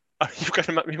what? Are you going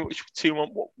to make me watch 2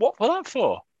 months? What was that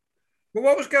for? Well,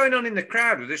 what was going on in the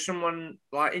crowd? Was there someone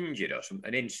like injured or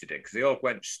an incident? Because they all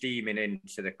went steaming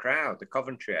into the crowd, the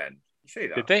Coventry end. You see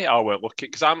that? Did they? I weren't looking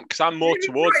because I'm more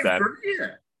towards them.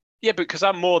 Yeah, but because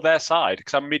I'm more their side.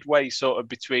 Because I'm midway, sort of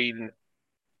between.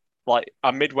 Like,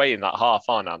 I'm midway in that half,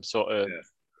 aren't I? I'm sort of.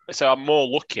 Yeah. So I'm more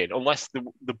looking, unless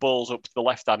the ball's up to the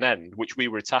left hand end, which we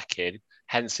were attacking.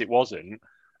 Hence, it wasn't.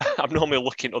 I'm normally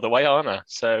looking other way, aren't I?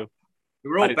 So. They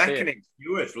were all beckoning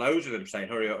viewers, loads of them saying,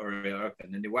 hurry up,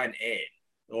 and then they went in,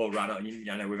 all ran up. You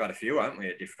know, we've had a few, haven't we,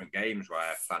 at different games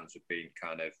where fans have been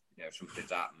kind of, you know,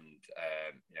 something's happened,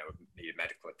 needed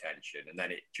medical attention, and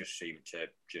then it just seemed to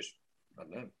just,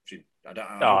 I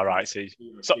don't know. Oh, right, see.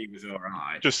 So, he was all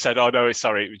right. Just said, oh, no,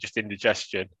 sorry, it was just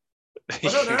indigestion. I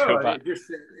don't know.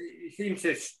 It seemed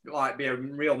to, like, be a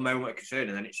real moment of concern,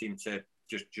 and then it seemed to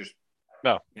just.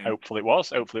 No, you know. Hopefully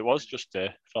it was just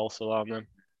a false alarm then.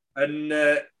 And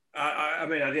I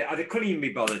mean, I couldn't even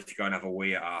be bothered to go and have a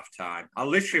wee at half time. I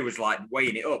literally was like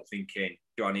weighing it up, thinking,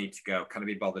 do I need to go? Can I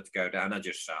be bothered to go down? I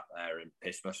just sat there and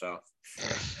pissed myself.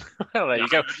 Well, there you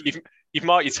go. You've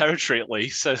marked your territory at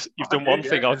least. So you've done one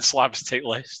thing on Slab's tick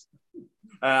list.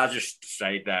 I just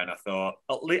stayed there and I thought,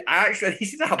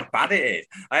 this is how bad it is.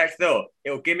 I actually thought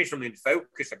it'll give me something to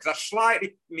focus on because I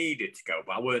slightly needed to go,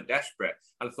 but I weren't desperate.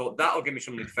 And I thought that'll give me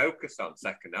something to focus on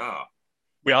second half.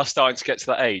 We are starting to get to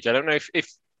that age. I don't know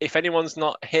if anyone's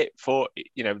not hit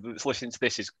 40, you know, that's listening to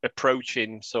this is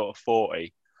approaching sort of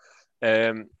 40.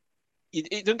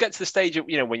 It doesn't get to the stage of,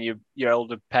 you know, when your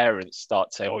older parents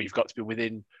start to say, oh, you've got to be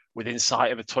within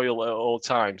sight of a toilet at all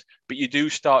times. But you do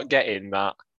start getting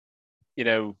that, you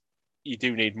know, you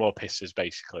do need more pisses,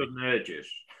 basically. Good urges.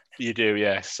 You do,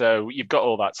 yeah. So you've got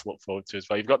all that to look forward to as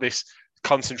well. You've got this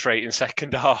concentrating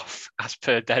second half, as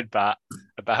per Deadbat,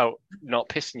 about not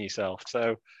pissing yourself.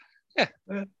 So, yeah.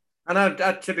 And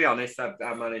I, to be honest,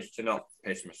 I managed to not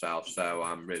piss myself, so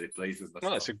I'm really pleased with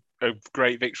myself. Well, it's a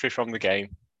great victory from the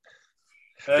game.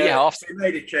 But yeah, so we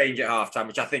made a change at half time,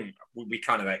 which I think we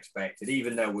kind of expected,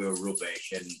 even though we were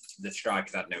rubbish and the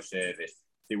strikers had no service.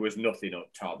 There was nothing up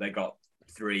top. They got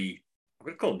 3, I'm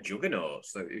going to call them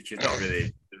juggernauts, which is not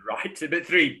really the right, but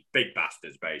 3 big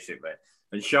bastards, basically.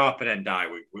 And Sharp and Ndai,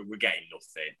 we're getting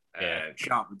nothing. Yeah.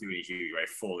 Sharp was doing his usual way,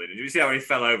 falling. Did you see how he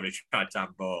fell over and tried to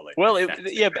handball it? Well,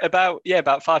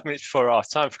 about 5 minutes before half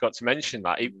time, I forgot to mention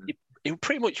that. He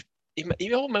pretty much,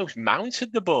 he almost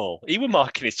mounted the ball. He was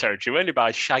marking his territory only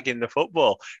by shagging the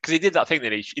football. Because he did that thing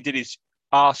that he did his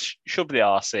arse, shove the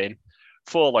arse in,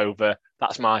 fall over.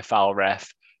 That's my foul,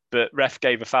 ref. But ref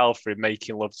gave a foul for him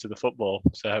making love to the football.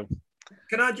 So,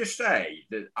 can I just say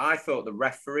that I thought the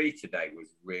referee today was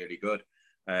really good.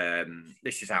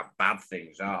 This is how bad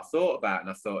things are. I thought about it and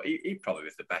I thought he probably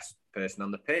was the best person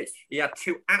on the pitch. He had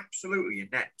 2 absolutely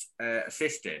inept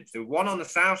assistants. There was one on the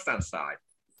south stand side.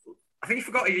 I think he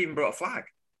forgot he'd even brought a flag.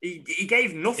 He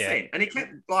gave nothing, and he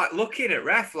kept like looking at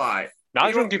ref like. No,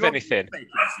 I don't give anything.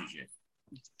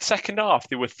 Second half,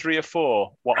 there were 3 or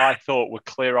 4 what I thought were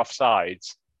clear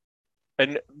offsides,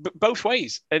 and both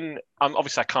ways. And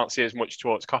obviously I can't see as much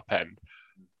towards Cop End,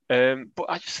 but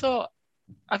I just thought.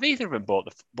 Have either of them brought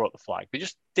the flag? They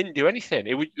just didn't do anything.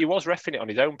 He was reffing it on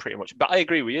his own pretty much. But I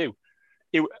agree with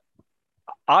you.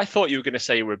 I thought you were going to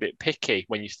say you were a bit picky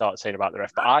when you started saying about the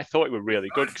ref, but I thought it were really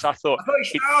good because I thought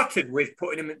he started with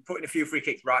putting a few free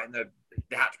kicks right in they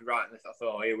had to be right in this. I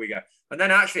thought, oh, here we go. And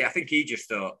then actually, I think he just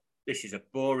thought this is a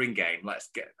boring game. Let's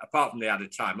apart from the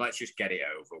added time, let's just get it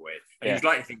over with. And he was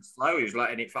letting things flow. He was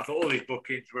letting it. I thought all his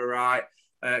bookings were right.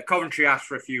 Coventry asked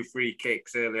for a few free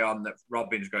kicks early on that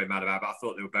Robin's going mad about, but I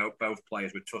thought they were both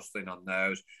players were tussling on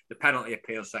those. The penalty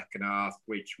appeal second half,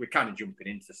 which we're kind of jumping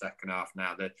into the second half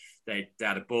now, that they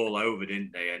had a ball over,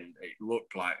 didn't they? And it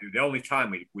looked like the only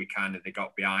time they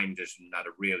got behind us and had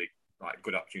a really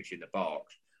good opportunity in the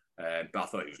box. But I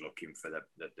thought he was looking for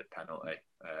the penalty,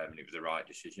 and it was the right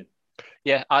decision.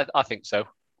 Yeah, I think so.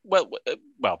 Well,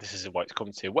 this is what it's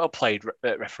come to. Well played,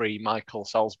 referee Michael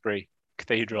Salisbury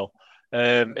Cathedral.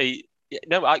 I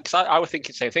was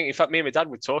thinking the same thing. In fact, me and my dad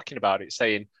were talking about it,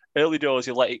 saying early doors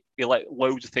you let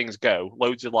loads of things go,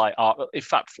 loads of in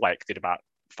fact, Fleck did about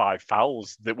 5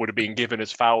 fouls that would have been given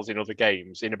as fouls in other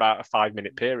games in about a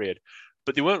 5-minute period.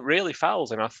 but they weren't really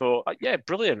fouls. And I thought, yeah,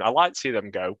 brilliant. I like to see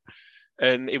them go.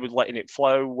 And he was letting it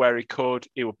flow where he could.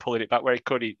 He was pulling it back where he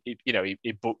could. He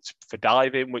booked for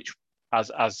diving, which,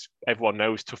 as everyone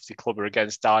knows, Tufty Club are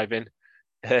against diving.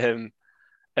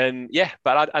 And yeah,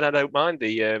 but I don't mind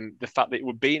the fact that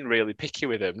we're being really picky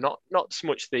with them. Not so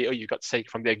much you've got to take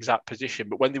from the exact position,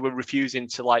 but when they were refusing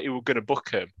to who were going to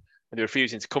book him, and they're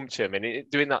refusing to come to him, and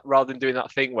doing that rather than doing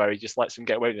that thing where he just lets them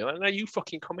get away with it. Like, no, you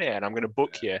fucking come here, and I'm going to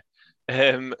book you.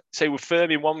 So we're firm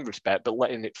in one respect, but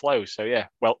letting it flow. So yeah,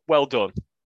 well done.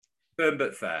 Firm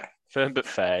but fair. Firm but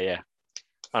fair, yeah.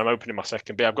 I'm opening my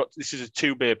second beer. This is a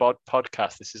 2-beer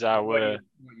podcast. This is our. What are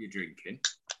you drinking?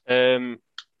 I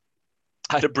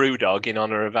had a brew dog in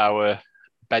honour of our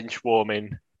bench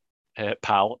warming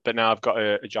pal, but now I've got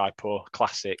a Jaipur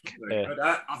classic.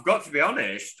 I've got to be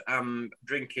honest, I'm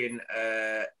drinking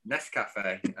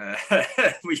Nescafe,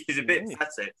 which is a bit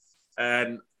pathetic.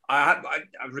 I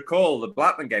recall the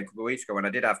Blackburn game a couple of weeks ago when I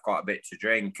did have quite a bit to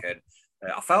drink, and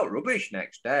I felt rubbish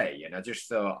next day, and I just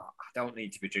thought I don't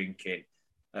need to be drinking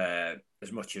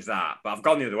as much as that. But I've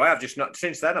gone the other way. I've just not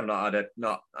since then. I've not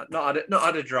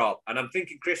had a drop, and I'm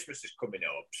thinking Christmas is coming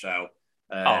up, so.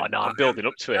 I'm building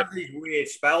up to it. I have these weird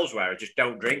spells where I just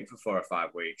don't drink for 4 or 5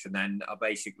 weeks, and then I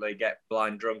basically get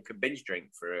blind drunk and binge drink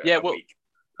for a week.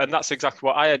 And that's exactly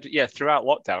what I had. Yeah, throughout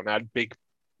lockdown, I had big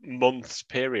months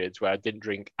periods where I didn't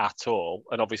drink at all,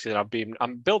 and obviously I'm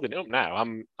building it up now.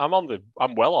 I'm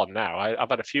well on now. I've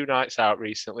had a few nights out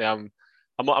recently. I'm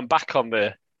back on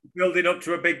the building up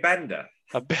to a big bender.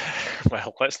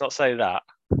 Well, let's not say that.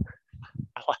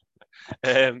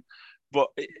 But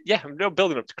yeah, I'm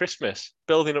building up to Christmas.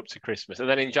 And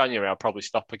then in January, I'll probably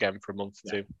stop again for a month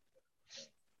or two.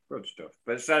 Good stuff.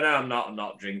 But so now I'm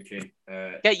not drinking.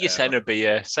 Get your Senna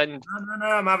beer. No.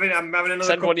 I'm having another.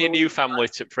 Send one of your new family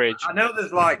to fridge. I know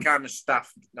there's kind of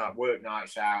staff work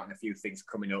nights out and a few things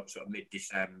coming up, sort of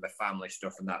mid-December, family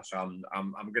stuff and that. So I'm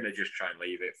going to just try and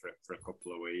leave it for a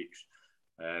couple of weeks.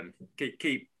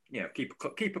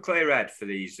 Keep a clear head for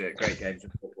these great games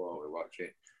of football we're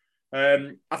watching.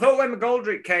 I thought when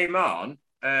McGoldrick came on,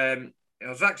 it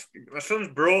was actually my son's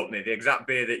brought me the exact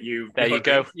beer that you. There you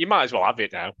go. You might as well have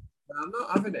it now. I'm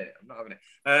not having it.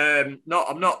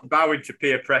 I'm not bowing to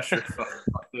peer pressure for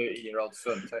my 30-year-old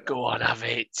son. Go on, have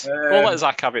it. Well, let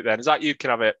Zach have it then. Zach, you can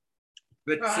have it.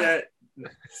 But I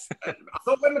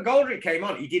thought when McGoldrick came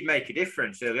on, he did make a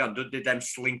difference early on. Did them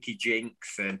slinky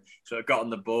jinks and sort of got on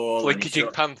the ball. Slinky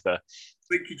jink panther.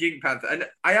 Slinky jink panther. And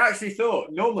I actually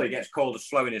thought normally it gets called as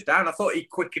slowing us down. I thought he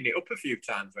quickened it up a few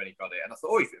times when he got it, and I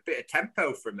thought, a bit of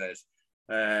tempo from us.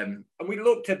 And we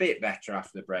looked a bit better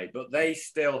after the break, but they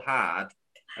still had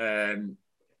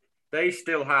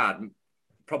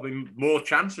probably more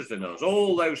chances than us.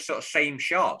 All those sort of same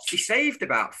shots. He saved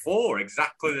about 4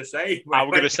 exactly the same. I'm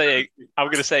going to say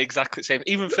exactly the same.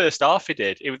 Even first half, he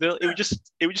did. It was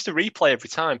just a replay every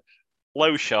time.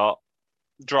 Low shot,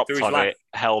 dropped on it,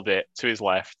 held it to his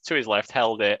left,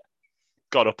 held it,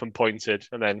 got up and pointed,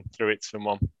 and then threw it to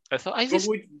someone. I thought,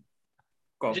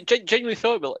 genuinely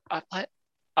thought,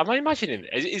 am I imagining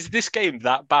it? Is this game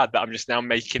that bad that I'm just now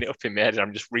making it up in my head and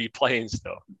I'm just replaying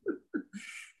stuff?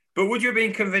 But would you have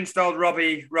been convinced old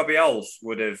Robbie Oles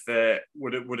would have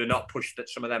not pushed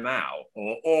some of them out,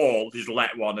 or just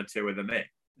let 1 or 2 of them in?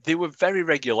 They were very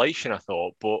regulation, I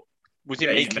thought, but was he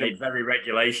making very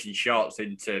regulation shots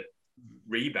into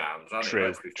rebounds?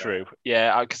 True.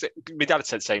 Yeah, because my dad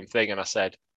said the same thing, and I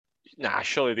said, "Nah,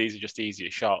 surely these are just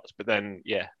easier shots." But then,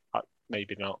 yeah,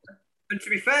 maybe not. And to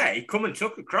be fair, he come and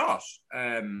took a cross,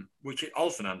 which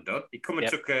Olsen hadn't done. He come and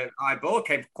took a high ball,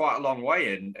 came quite a long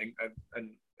way,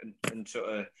 and sort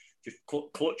of just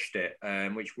clutched it,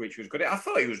 which was good. I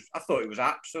thought it was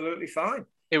absolutely fine.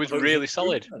 It was really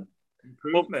solid.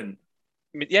 Improvement.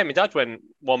 Well, yeah, my dad went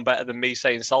one better than me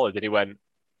saying solid, and he went,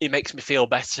 "It makes me feel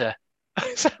better."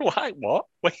 I said, "Why? What?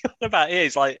 What are you on about here?"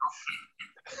 He's like,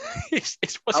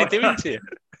 "What's he doing to you?"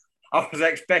 I was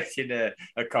expecting a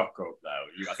cock-up,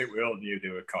 though. I think we all knew they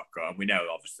were cock-up, and we know,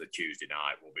 obviously, Tuesday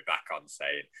night we'll be back on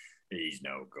saying he's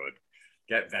no good.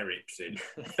 Get Verips in.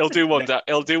 He'll do one.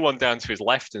 He'll do one down to his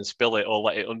left and spill it, or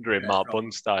let it under him, Mark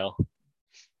Bunn style.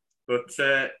 But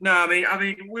no, I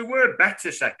mean, we were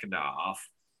better second half.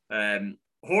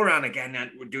 Horan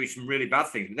again were doing some really bad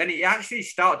things, but then he actually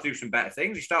started to do some better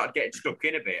things. He started getting stuck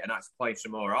in a bit and actually playing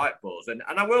some all right balls. And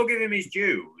I will give him his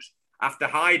dues. After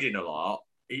hiding a lot,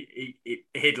 he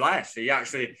hid less. He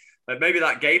actually, maybe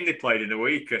that game they played in the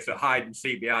week, so hide and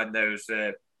seek behind those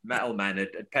metal men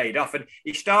had paid off, and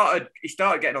he started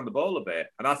getting on the ball a bit.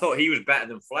 And I thought he was better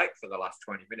than Fleck for the last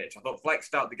 20 minutes. I thought Fleck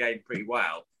started the game pretty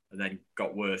well and then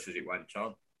got worse as it went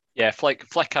on. Yeah,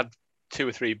 Fleck had 2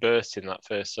 or 3 bursts in that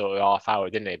first sort of half hour,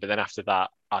 didn't he? But then after that,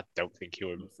 I don't think he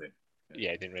would.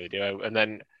 Yeah, he didn't really do it. And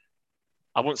then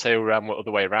I wouldn't say we ran the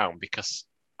other way around because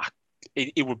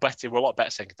it were better. We were a lot better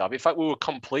second half. In fact, we were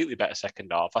completely better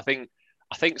second half. I think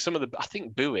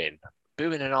booing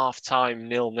at half time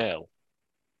 0-0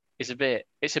 is a bit.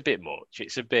 It's a bit much.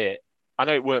 It's a bit. I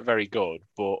know it weren't very good,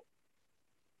 but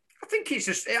I think it's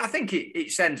just. I think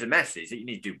it sends a message that you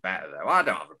need to do better, though. I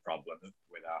don't have a problem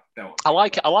with that. I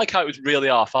like it. I like how it was really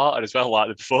half-hearted as well. Like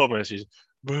the performance is.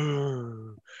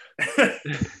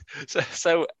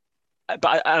 so,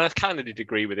 but I kind of did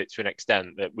agree with it to an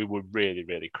extent that we were really,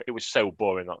 really. It was so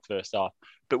boring that first half,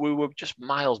 but we were just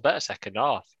miles better second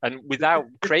half, and without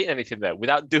creating anything there,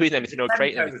 without doing anything or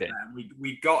creating anything.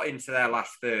 We got into their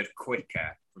last third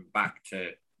quicker from back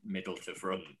to middle to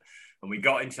front. And we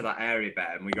got into that area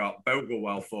better, and we got Bogle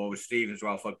well forward, Stevens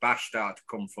well forward, Bash started to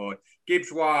come forward.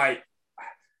 Gibbs White,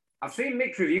 I've seen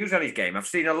mixed reviews on his game. I've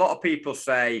seen a lot of people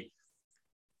say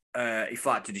he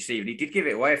flat to deceive, and he did give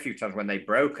it away a few times when they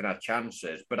broke and had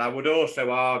chances. But I would also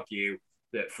argue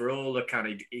that for all the kind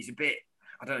of, he's a bit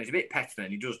petulant,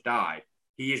 and he does die.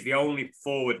 He is the only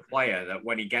forward player that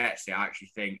when he gets it, I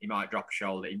actually think he might drop a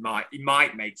shoulder. He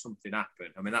might make something happen.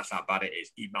 I mean, that's how bad it is.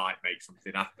 He might make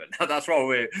something happen. That's what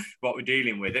we're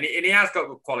dealing with. And he has got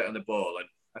good quality on the ball. And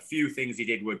a few things he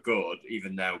did were good,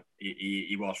 even though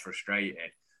he was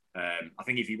frustrated. I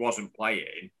think if he wasn't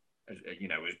playing,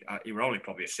 he were only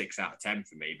probably a 6 out of 10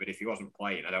 for me. But if he wasn't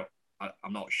playing,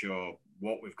 I'm not sure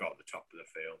what we've got at the top of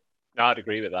the field. No, I'd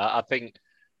agree with that. I think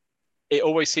it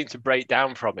always seemed to break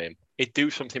down from him. He'd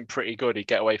do something pretty good. He'd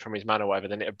get away from his man or whatever,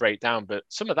 then it'd break down. But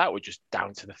some of that was just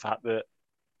down to the fact that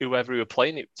whoever he were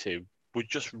playing it to was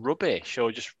just rubbish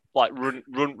or just like run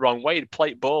wrong way. He'd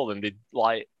play ball and they'd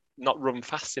like not run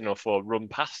fast enough or run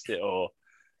past it or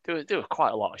there were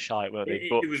quite a lot of shite, weren't they?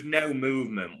 There was no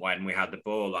movement when we had the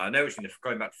ball. I noticed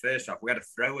going back to first half, we had a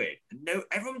throw in. And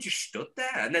everyone just stood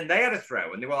there. And then they had a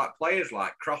throw and they were like players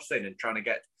like crossing and trying to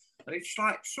get. And it's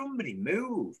like somebody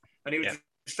move. And it was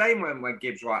the same when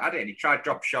Gibbs White had it. And he tried to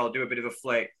drop a shoulder, do a bit of a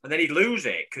flick, and then he'd lose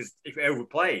it because if it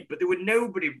overplayed. But there were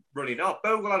nobody running off.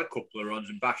 Bogle had a couple of runs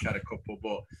and Bash had a couple,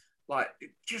 but like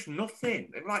just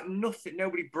nothing. Like nothing.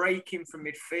 Nobody breaking from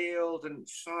midfield. And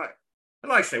it's like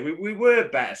I say, we were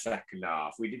better second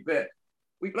half. We did, but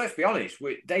let's be honest,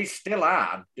 they still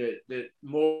had the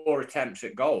more attempts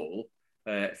at goal,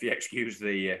 if you excuse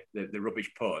the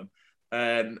rubbish pun.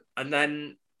 And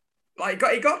then like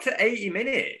it got to 80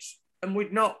 minutes. And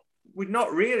we'd not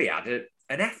really had an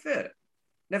effort.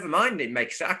 Never mind, it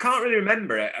makes sense. I can't really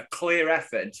remember a clear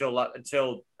effort until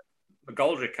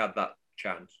McGoldrick had that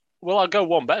chance. Well, I'll go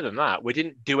one better than that. We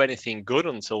didn't do anything good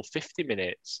until 50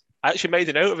 minutes. I actually made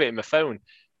a note of it in my phone.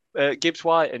 Gibbs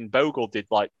White and Bogle did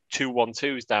like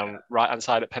 2-1-2s down right hand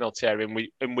side at penalty area,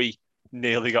 and we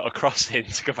nearly got a crossing.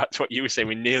 To go back to what you were saying,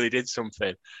 we nearly did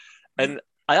something. And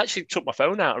I actually took my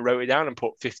phone out and wrote it down and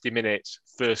put 50 minutes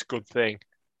first good thing.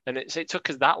 And it took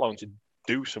us that long to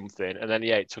do something. And then,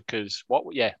 it took us, about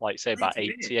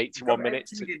 81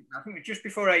 minutes. I think it was just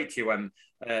before 80 when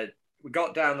we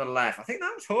got down the left. I think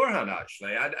that was Horan,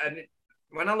 actually.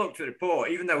 When I looked at the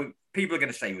report, even though people are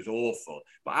going to say it was awful,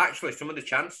 but actually some of the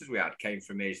chances we had came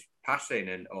from his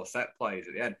passing or set plays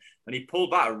at the end. And he pulled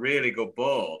back a really good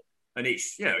ball. And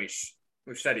it's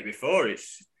we've said it before,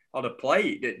 it's on a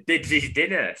plate that did his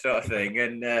dinner sort of thing.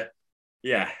 And,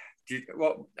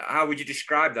 how would you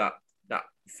describe that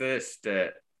first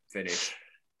finish?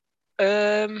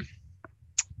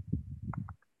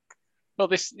 Well,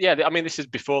 this is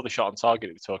before the shot on target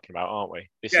that we're talking about, aren't we?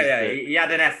 He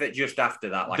had an effort just after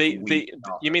that. Like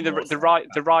you mean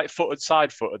the right-footed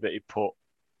side-footed that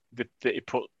he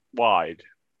put wide,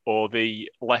 or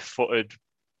the left-footed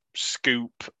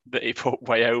scoop that he put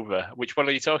way over? Which one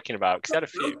are you talking about? Because he had a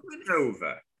few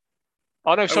over.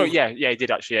 Oh no! Sorry, he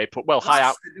did actually. He put high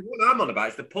out. What I'm on about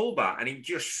is the pullback, and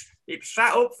it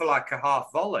sat up for like a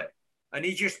half volley, and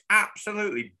he just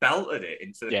absolutely belted it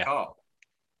into the car.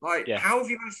 Like, how have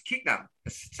you managed to kick that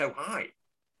so high?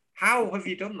 How have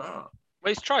you done that? Well,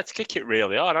 he's tried to kick it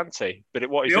really hard, hasn't he? But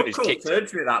what he's done is kicked. Turns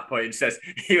to me at that point and says,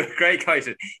 "You're a great guy." He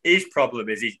says, his problem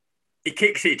is he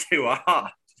kicks it too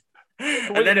hard.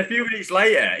 And then a few minutes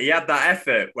later, he had that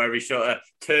effort where he sort of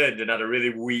turned and had a really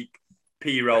weak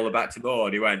P-roller back to more,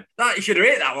 and he went, you should have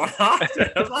hit that one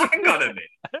harder. I was like, hang on a minute.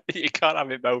 You can't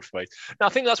have it both ways. No, I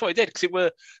think that's what he did, because it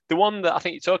were the one that I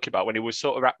think you're talking about when he was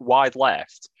sort of at wide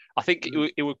left, I think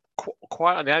it was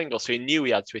quite on the angle, so he knew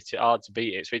he had to hit it hard to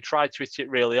beat it. So he tried to hit it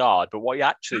really hard, but what he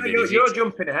actually did is you're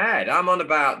jumping ahead. I'm on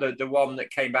about the one that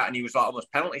came back and he was like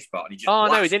almost penalty spot, and he just. Oh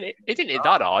no, he didn't hit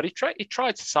that hard. He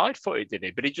tried to side foot it, didn't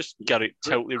he? But he just got it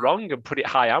totally wrong and put it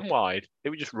high and wide. It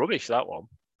was just rubbish, that one.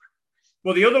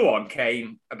 Well, the other one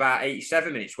came about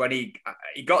 87 minutes when he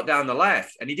got down the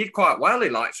left and he did quite well. He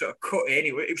like sort of cut in.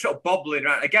 He was sort of bobbling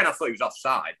around. Again, I thought he was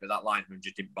offside, but that linesman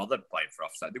just didn't bother playing for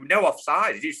offside. There were no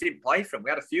offside. He just didn't play for him. We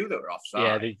had a few that were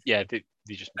offside. They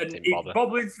just didn't bother.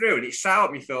 Bobbling through and it sat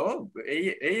up. Me thought, oh,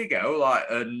 here you go. Like,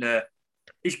 and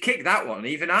he's kicked that one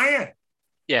even higher.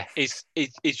 Yeah, he's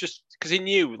just because he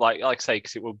knew, like I say,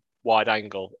 because it was wide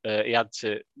angle. He had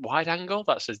to wide angle.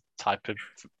 That's a type of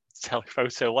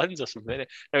telephoto lens or something.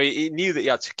 No, he knew that he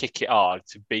had to kick it hard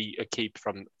to beat a keeper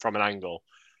from an angle.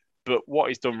 But what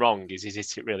he's done wrong is he's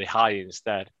hit it really high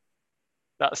instead.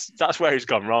 That's where he's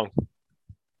gone wrong.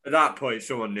 At that point,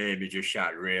 someone near me just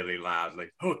shouted really loudly,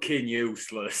 "Fucking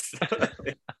useless!"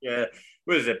 Yeah, it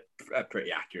was a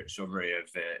pretty accurate summary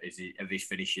of his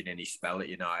finishing and his spell at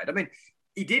United. I mean,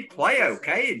 he did play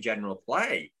okay in general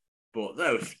play, but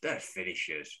those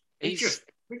finishers, they're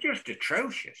just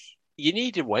atrocious. You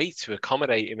need a way to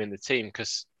accommodate him in the team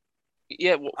because,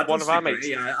 one of our mates.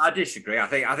 I disagree. I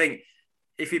think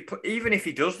even if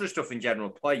he does the stuff in general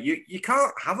play, you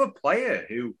can't have a player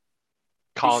who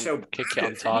can't kick it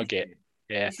on target.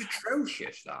 Yeah, it's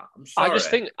atrocious. That I'm sorry.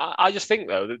 I just think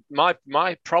though that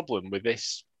my problem with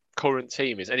this current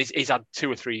team is, and he's had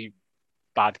 2 or 3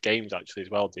 bad games actually as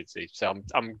well, did he? So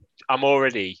I'm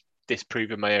already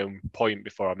disproving my own point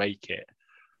before I make it.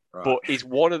 Right. But he's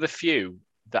one of the few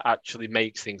that actually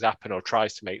makes things happen or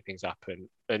tries to make things happen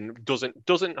and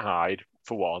doesn't hide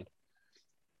for one,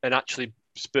 and actually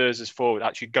spurs us forward,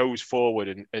 actually goes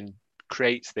forward and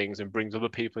creates things and brings other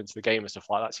people into the game and stuff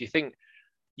like that. So you think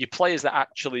your players that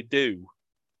actually do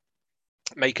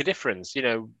make a difference,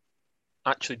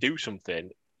 actually do something,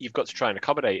 you've got to try and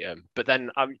accommodate them. But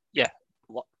then,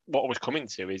 what I was coming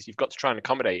to is you've got to try and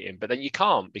accommodate him, but then you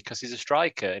can't because he's a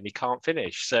striker and he can't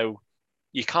finish. So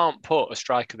you can't put a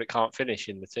striker that can't finish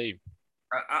in the team.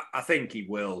 I think he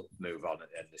will move on at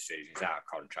the end of the season. He's out of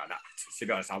contract. Now, to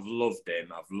be honest, I've loved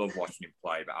him. I've loved watching him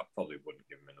play, but I probably wouldn't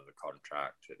give him another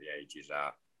contract at the age he's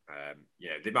at.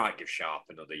 They might give Sharp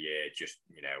another year, just,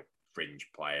 fringe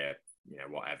player,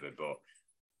 whatever. But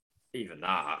even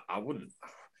that, I wouldn't.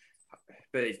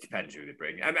 But it depends who they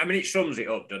bring. I mean, it sums it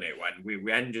up, doesn't it? When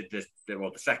we ended the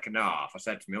second half, I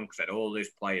said to my uncle, all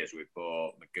these players we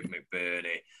bought,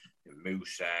 McBurney,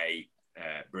 Mousse,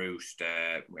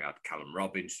 Brewster, we had Callum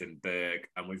Robinson, Berg,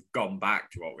 and we've gone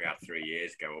back to what we had 3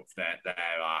 years ago. Up there, they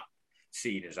are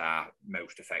seen as our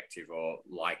most effective or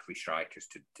likely strikers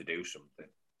to do something.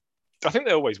 I think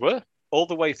they always were, all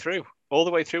the way through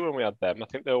when we had them. I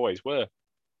think they always were.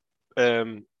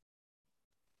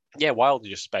 Wilder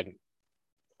just spent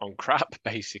on crap,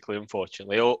 basically,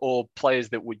 unfortunately, or players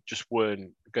that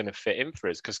weren't going to fit in for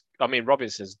us. Because, I mean,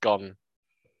 Robinson's gone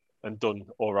and done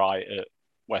all right at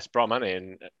West Brom, hasn't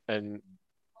he? And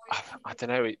I don't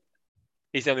know,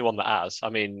 he's the only one that has. I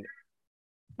mean,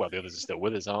 well, the others are still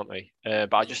with us, aren't they?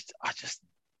 But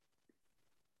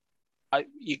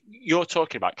you're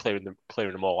talking about clearing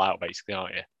them all out, basically,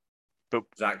 aren't you? But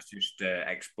Zach's just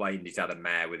explained he's had a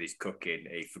mare with his cooking.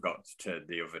 He forgot to turn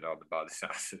the oven on by the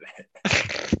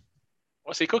Saturday.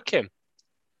 What's he cooking?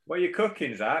 What are you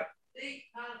cooking, Zach? Deep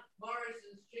pan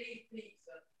Morrison's cheese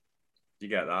pizza. Did you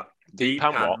get that?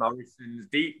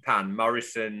 Deep pan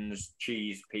Morrison's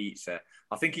cheese pizza.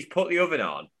 I think he's put the oven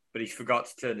on, but he's forgot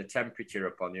to turn the temperature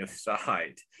up on the other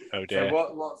side. Oh dear.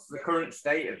 So what's the current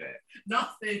state of it?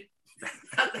 Nothing.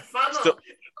 Had the fan on.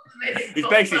 He's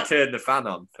basically turned the fan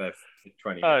on for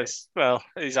 20 minutes. Well,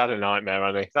 he's had a nightmare,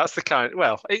 hasn't he? That's the kind.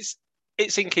 Well, it's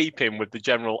in keeping with the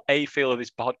general A feel of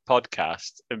this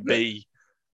podcast and B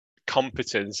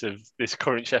competence of this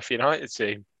current Sheffield United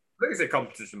team. I think it's a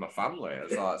competence of my family.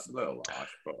 It's a little harsh,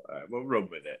 but we'll run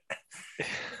with it.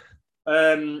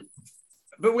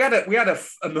 But we had a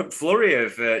McFlurry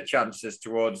of chances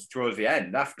towards the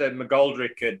end after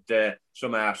McGoldrick had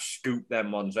somehow scooped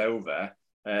them ones over.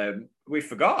 We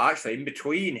forgot actually in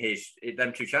between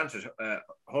them 2 chances.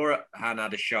 Horan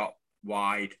had a shot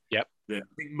wide. Yep. I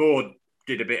think Moore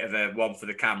did a bit of a one for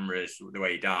the cameras the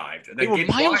way he dived. And they were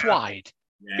miles wide.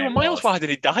 Yeah, they were miles wide and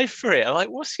he dived for it. I'm like,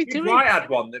 what's he doing? White had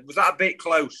one that was that a bit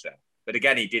closer, but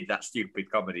again he did that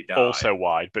stupid comedy dive. Also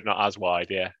wide, but not as wide.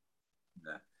 Yeah.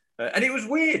 And it was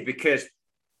weird because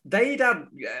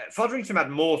Fotherington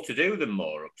had more to do than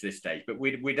Moore up to this stage, but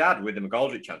we'd had with the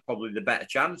McGoldrick chance probably the better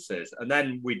chances. And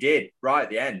then we did right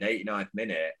at the end, 89th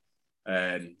minute.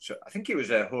 So I think it was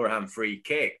a Horan free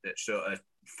kick that sort of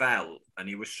fell, and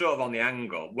he was sort of on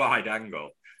the wide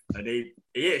angle, and he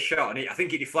hit a shot, and I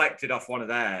think he deflected off one of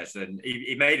theirs, and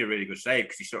he made a really good save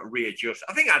because he sort of readjusted.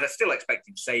 I think I'd still expect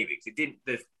him saving. It didn't.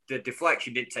 The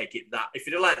deflection didn't take it that. If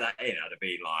he'd have let that in, I'd have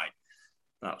been like,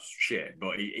 that's shit.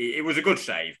 But it was a good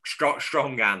save.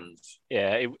 Strong hands.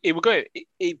 Yeah,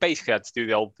 he basically had to do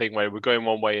the old thing where we're going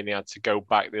one way and he had to go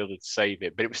back the other to save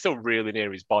it, but it was still really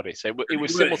near his body. So it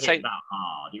was simultaneously that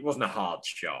hard. It wasn't a hard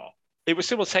shot. It was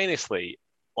simultaneously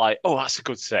like, oh, that's a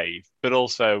good save, but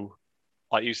also,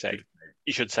 like you say,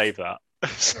 you should save that.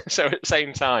 So at the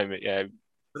same time, yeah.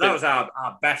 But that was our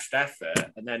best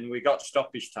effort, and then we got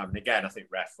stoppage time. And again, I think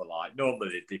ref were like,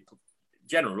 normally the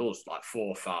general rules like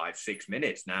 4, 5, 6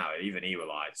 minutes now. Even he were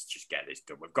like, let's just get this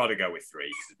done. We've got to go with 3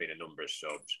 because there's been a number of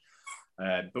subs.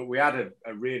 But we had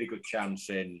a really good chance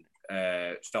in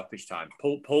stoppage time.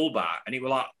 Pull back, and it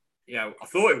was like, I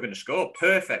thought we were going to score.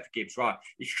 Perfect for Gibbs. Right,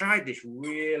 he tried this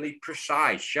really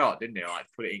precise shot, didn't he? Like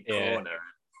put it in corner.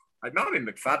 It might have been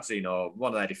McFadzean or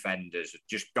one of their defenders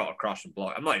just got across and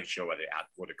blocked. I'm not even sure whether it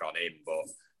would have gone in,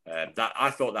 but I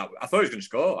thought he was going to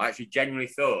score. I actually genuinely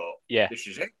thought, this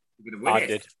is it. We're going to win it.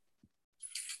 Did.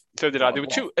 So did I. There were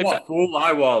two. What a fool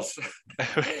I was.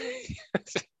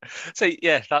 So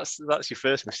yeah, that's your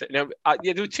first mistake. There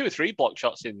were 2 or 3 block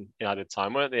shots in added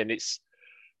time, weren't there? And it's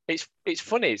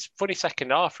funny. It's funny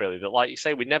second half really that, like you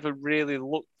say, we never really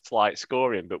looked like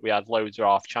scoring, but we had loads of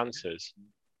half chances.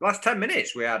 Last 10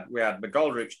 minutes, we had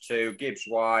McGoldrick 2, Gibbs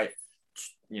White,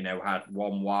 had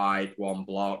 1 wide, 1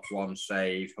 block, 1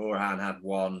 save. Horan had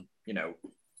 1.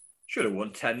 Should have won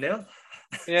 10-0.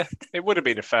 Yeah, it would have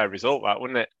been a fair result, that,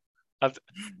 wouldn't it?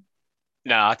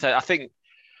 I think.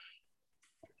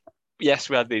 Yes,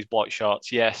 we had these block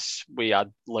shots. Yes, we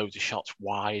had loads of shots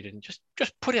wide, and just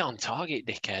put it on target,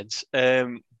 dickheads.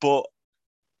 But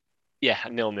yeah,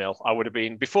 0-0. I would have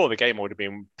been before the game. I would have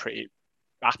been pretty.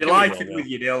 Delighted with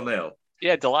your 0-0.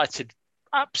 Yeah, delighted.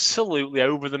 Absolutely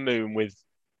over the moon with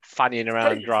fanning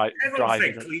around,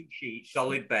 driving. Clean sheet,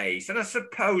 solid base. And I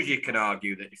suppose you can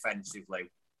argue that defensively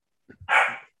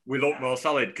we look more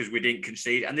solid because we didn't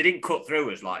concede and they didn't cut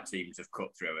through us like teams have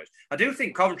cut through us. I do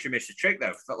think Coventry missed a trick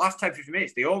though. For the last 10-15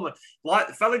 minutes, they almost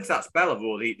fell into that spell of,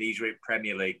 these are in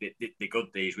Premier League, they're good,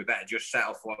 we better just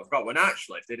settle for what we've got. When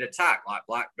actually, if they'd attacked like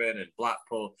Blackburn and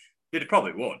Blackpool, they'd have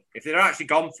probably won. If they'd actually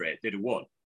gone for it, they'd have won.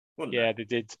 Yeah, they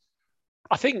did.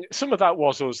 I think some of that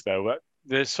was us though.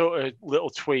 The sort of little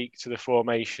tweak to the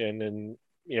formation and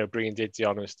bringing Diddy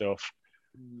on and stuff.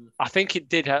 I think it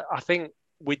did. I think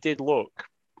we did look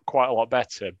quite a lot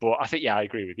better. But I think I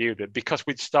agree with you that because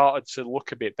we'd started to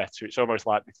look a bit better, it's almost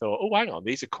like they thought, oh, hang on,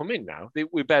 these are coming now.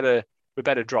 We better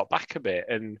drop back a bit.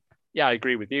 And I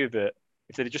agree with you that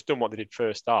if they'd just done what they did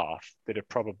first half, they'd have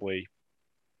probably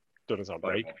done us on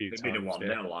break a few times. It'd been a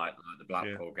 1-0 like the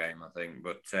Blackpool game, I think.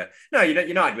 But no,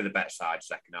 United were the better side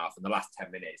second half. In the last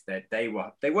 10 minutes, they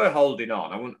were holding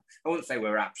on. I wouldn't say we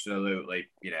were absolutely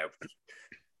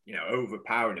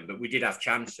overpowering them, but we did have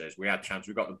chances. We had chances.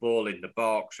 We got the ball in the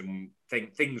box, and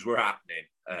things were happening.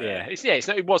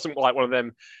 It wasn't like one of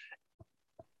them.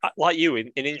 Like you in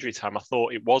injury time, I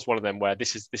thought it was one of them where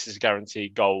this is a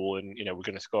guaranteed goal, and we're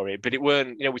going to score it. But it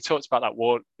weren't. We talked about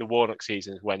that the Warnock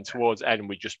seasons when towards the end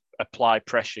we just apply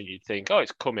pressure. You'd think, oh,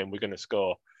 it's coming, we're going to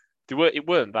score. It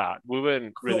weren't that. We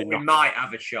weren't really. We might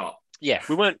have a shot. Yeah,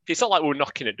 we weren't. It's not like we were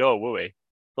knocking a door, were we? It's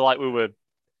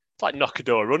like knock a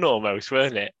door run almost,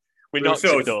 weren't it? We knocked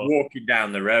sort the door, walking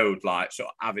down the road, like sort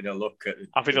of having a look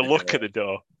at the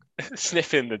door,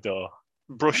 sniffing the door,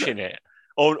 brushing it.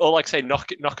 Or like say, knock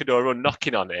a door, run,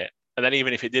 knocking on it, and then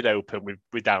even if it did open,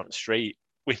 we're down the street.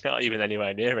 We're not even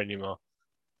anywhere near anymore.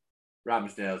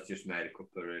 Ramsdale's just made a couple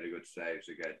of really good saves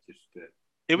again.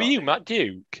 Who were you, Matt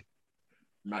Duke?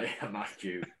 Matt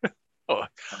Duke.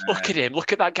 Look at him!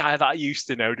 Look at that guy that I used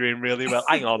to know doing really well.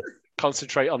 Hang on,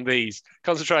 concentrate on these.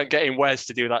 Concentrate on getting Wes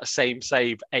to do that same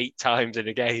save 8 times in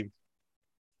a game.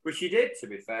 Which he did, to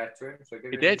be fair to him. So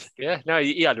he did, yeah. No,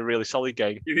 he had a really solid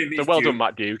game. So well done,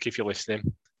 Matt Duke, if you're listening.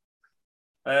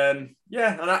 And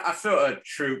I sort of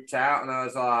trooped out, and I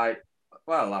was like,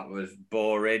 well, that was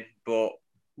boring, but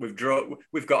we've got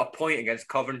a point against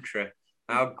Coventry.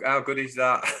 How good is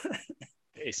that?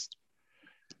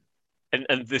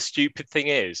 And the stupid thing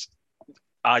is,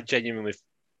 I genuinely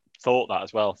thought that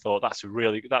as well. Thought that's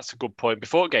a good point.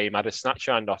 Before game, I had a snatch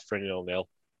hand off for a 0-0.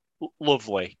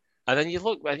 Lovely. And then you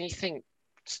look and you think,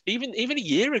 even a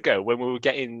year ago when we were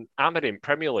getting hammered in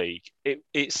Premier League,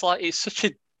 it's such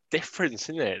a difference,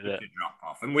 isn't it? That drop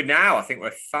off. And I think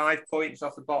we're 5 points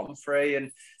off the bottom 3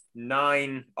 and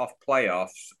 9 off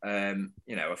playoffs.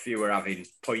 A few were having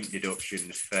point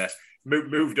deductions for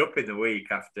moved up in the week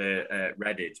after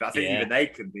Reading. So I think even they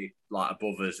can be like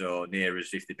above us or near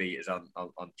us if they beat us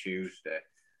on Tuesday.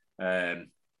 I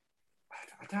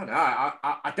don't know.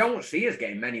 I don't see us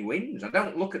getting many wins. I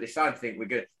don't look at this side and think we're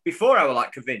good. Before I was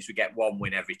like convinced we get one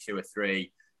win every 2 or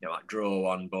 3, like draw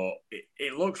one, but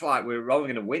it looks like we're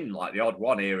only going to win like the odd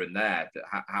one here and there.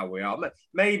 How we are,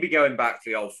 maybe going back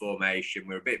to the old formation,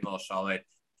 we're a bit more solid.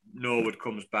 Norwood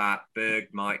comes back, Berg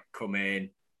might come in.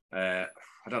 I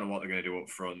don't know what they're going to do up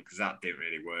front because that didn't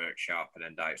really work. Sharp and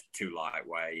then Dyke's too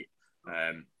lightweight.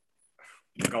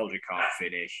 Goldrick can't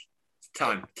finish. It's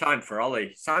time for Ollie.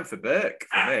 It's time for Burke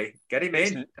for me. Get him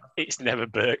in. It's never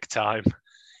Burke time.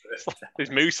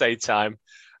 It's Mousse time.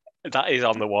 That is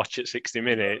on the watch at 60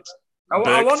 minutes.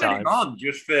 I wanted him on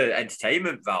just for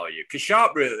entertainment value because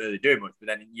Sharp really doing much, but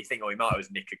then you think, he might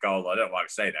have nick a goal. I don't know why I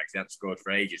say that because he hasn't scored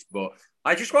for ages, but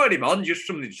I just wanted him on, just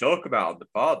something to talk about on the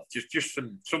pod, just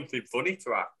something funny to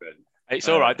happen. It's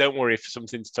all right. Don't worry if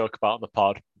something to talk about on the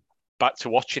pod. Back to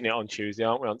watching it on Tuesday,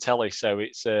 aren't we, on telly? So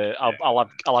it's I'll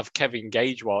have Kevin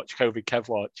Gage watch, COVID Kev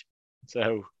watch.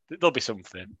 So there'll be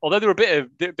something. Although there were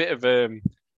a bit of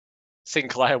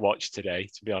Sinclair watch today,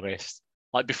 to be honest.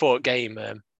 Like before game,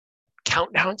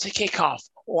 countdown to kickoff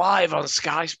live on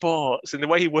Sky Sports, and the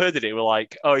way he worded it, we're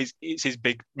like, it's his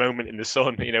big moment in the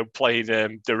sun, playing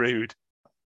Darude.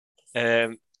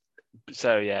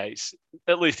 So yeah, it's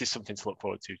at least it's something to look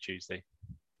forward to Tuesday.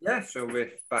 Yeah, so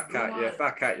we're back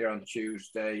at you on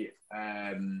Tuesday.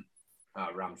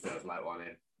 Ramsdale's let one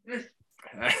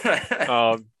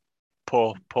in.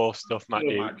 Poor stuff, Matt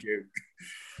Duke.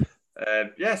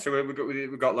 So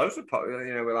we've got loads of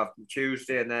we'll have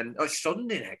Tuesday and then it's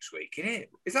Sunday next week, isn't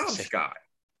it? Is that on Sky?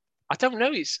 I don't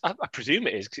know. I presume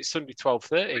it is because it's Sunday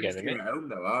 12:30 again, isn't it? At home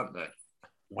though, aren't they?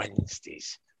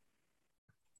 Wednesdays.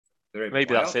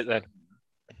 Maybe that's it then.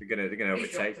 They're gonna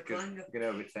overtake us. They're gonna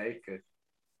overtake us.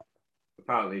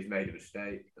 Apparently he's made a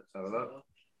mistake. Let's have a look.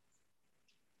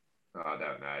 I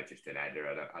don't know. It's just an header.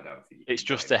 I don't think it's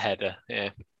just a header. Yeah.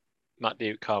 Matt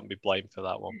Duke can't be blamed for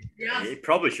that one. Yeah, he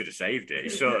probably should have saved it.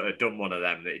 He's sort of done one of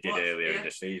them that he did earlier in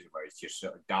the season where he's just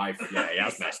sort of dived. Yeah, he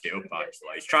has messed it up actually.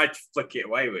 He's tried to flick it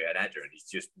away with an header and he's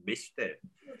just missed it.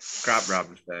 Crap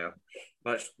Ramsdale.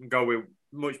 Let's go with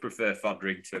much prefer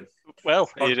Fodrington. Well,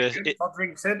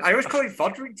 Fodrington. I always call him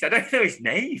Fodrington. I don't know his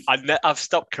name. I've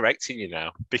stopped correcting you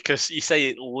now because you say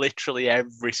it literally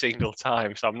every single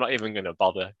time. So I'm not even going to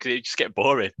bother because it just get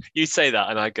boring. You'd say that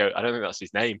and I go, I don't think that's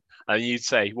his name. And you'd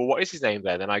say, well, what is his name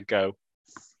then? And I go,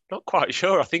 not quite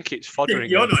sure. I think it's Fodrington.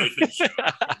 You're not even sure.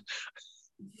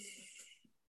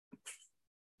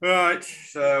 Right.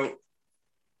 So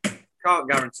can't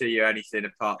guarantee you anything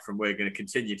apart from we're going to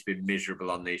continue to be miserable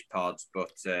on these pods,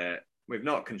 but we've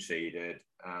not conceded,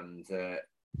 and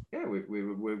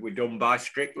we're done by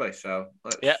strictly. So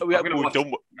we're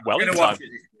done well. I'm going to watch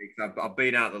it this week. I've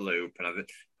been out the loop, and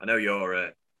I know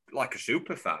you're like a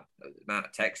super fan. The amount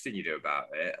of texting you do about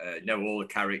it, know all the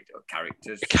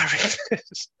characters.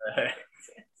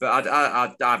 But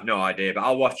I have no idea. But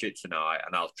I'll watch it tonight,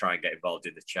 and I'll try and get involved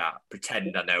in the chat.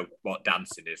 Pretend I know what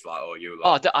dancing is like, or you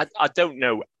like. I don't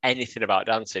know anything about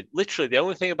dancing. Literally, the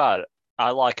only thing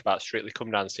I like about Strictly Come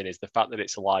Dancing is the fact that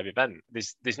it's a live event.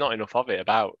 There's not enough of it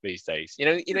about these days.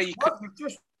 You could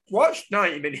just watch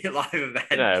 90-minute live event.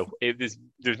 No,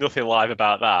 there's nothing live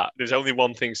about that. There's only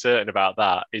one thing certain about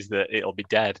that is that it'll be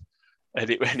dead. And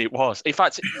it was. In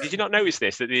fact, did you not notice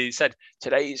this? That he said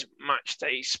today's match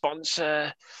day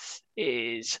sponsor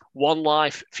is One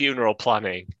Life Funeral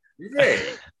Planning. Is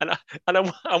it? and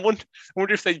I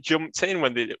wonder if they jumped in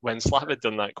when Slav had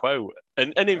done that quote.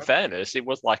 And in fairness, it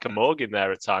was like a morgue in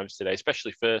there at times today,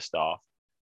 especially first half.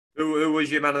 Who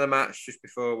was your man of the match just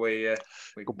before we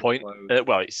good point.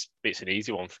 Well, it's an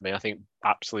easy one for me. I think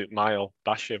Absolute Mile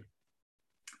Basham.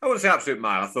 I wouldn't say Absolute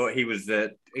Mile. I thought he was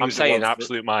the. I'm saying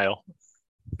Absolute Mile.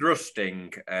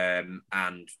 Thrusting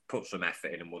and put some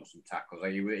effort in and won some tackles.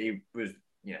 He was, he was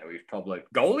probably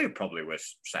goalie. Probably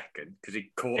was second because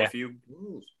he caught a few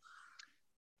balls.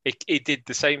 He did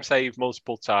the same save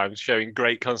multiple times, showing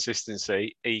great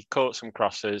consistency. He caught some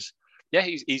crosses. Yeah,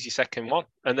 he's your second one.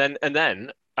 And then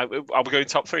are we going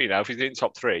top three now? If he's doing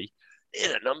top three,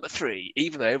 in at number 3,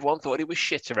 even though everyone thought he was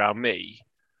shit around me,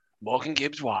 Morgan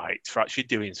Gibbs-White for actually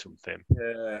doing something.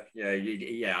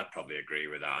 Yeah, I'd probably agree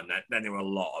with that. And then there were a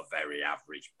lot of very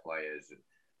average players.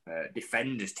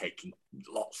 defenders taking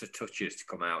lots of touches to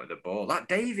come out of the ball. Like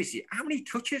Davies, how many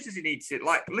touches does he need to,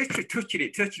 like, literally touching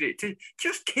it,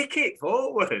 just kick it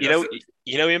forward?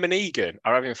 You know him and Egan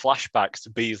are having flashbacks to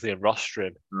Beasley and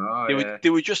Rostron. They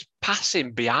were just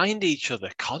passing behind each other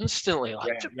constantly.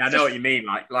 Like, I know what you mean.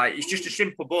 Like it's just a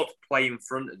simple ball to play in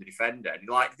front of the defender. And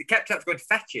like they kept going to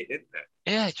fetch it, didn't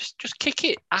they? Yeah, just kick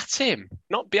it at him,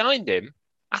 not behind him.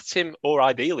 At him, or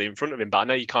ideally in front of him, but I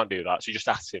know you can't do that, so just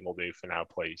at him will do for now,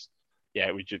 please. Yeah,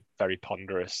 it was just very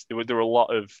ponderous. There were a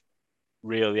lot of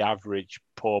really average,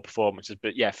 poor performances,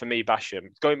 but yeah, for me, Basham,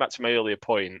 going back to my earlier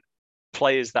point,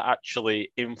 players that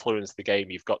actually influence the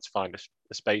game, you've got to find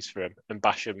a space for him, and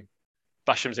Basham's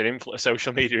a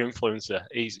social media influencer.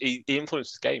 He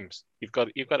influences games. You've got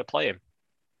to play him.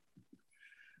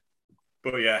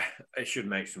 But yeah, it should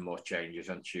make some more changes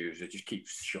on Tuesday. Just keep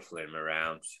shuffling him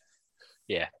around.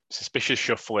 Yeah, suspicious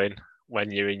shuffling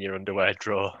when you're in your underwear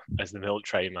drawer as the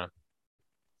military man.